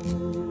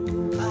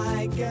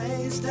 I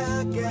gazed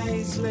a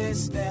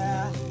gazeless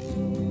stare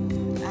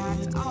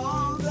at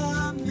all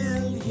the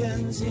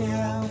millions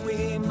here.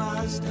 We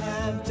must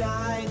have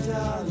died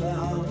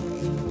alone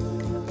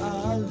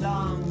a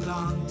long,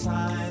 long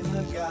time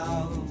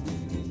ago.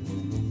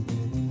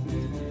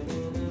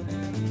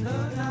 Who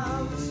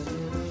knows?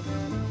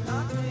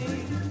 Not me.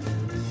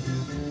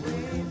 We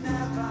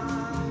never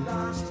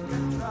lost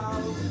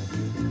control.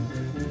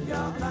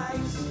 Your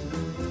face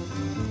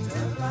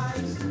to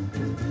face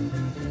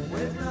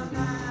with the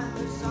man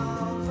who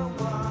sold the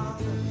world.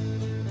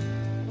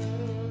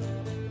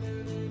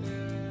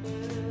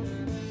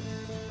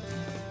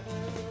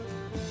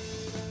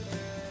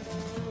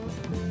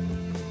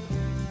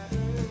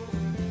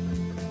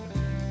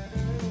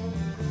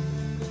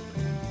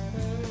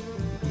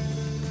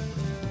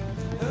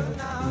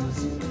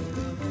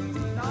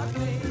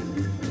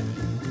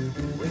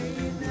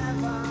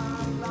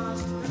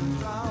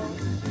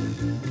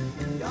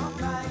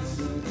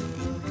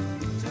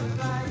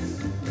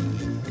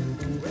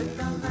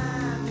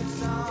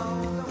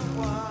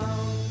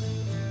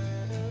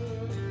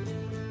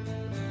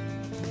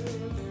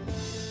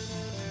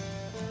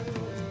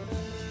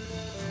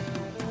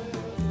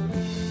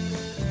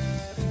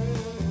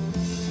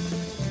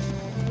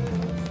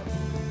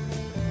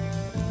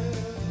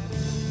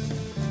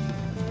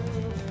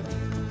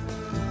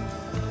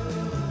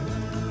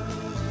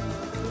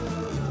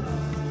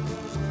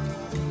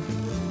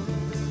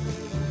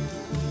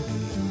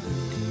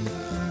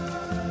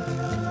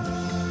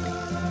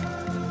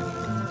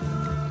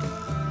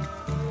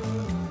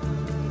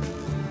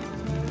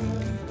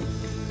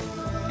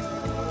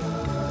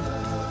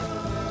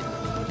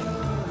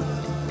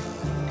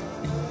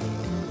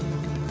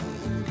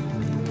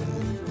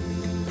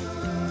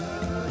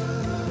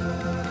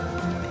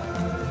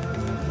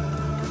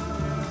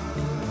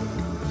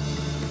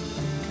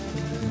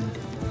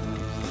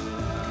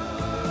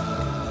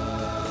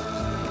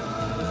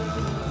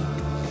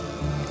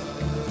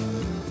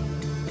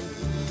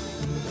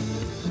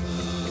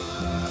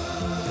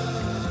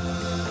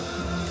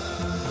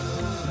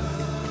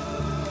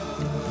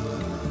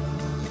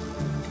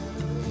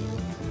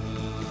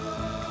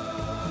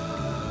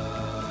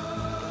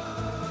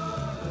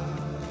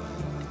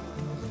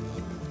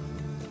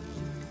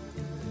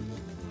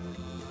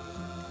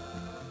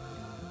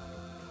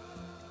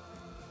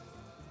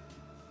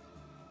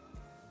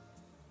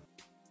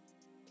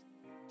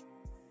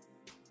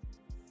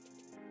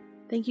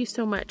 Thank you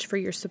so much for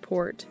your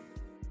support.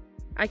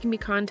 I can be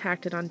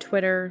contacted on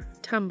Twitter,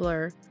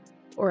 Tumblr,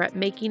 or at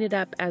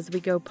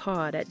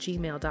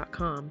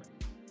makingitupaswegopod@gmail.com.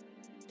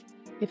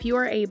 If you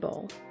are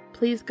able,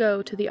 please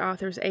go to the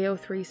author's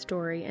AO3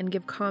 story and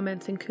give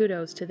comments and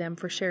kudos to them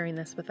for sharing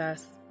this with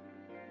us.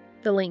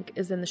 The link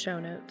is in the show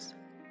notes.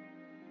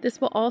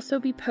 This will also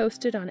be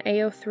posted on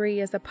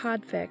AO3 as a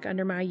podfic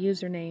under my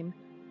username,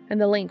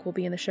 and the link will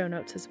be in the show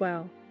notes as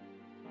well.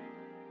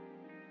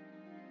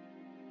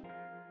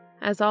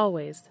 As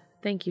always,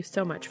 thank you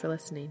so much for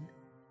listening.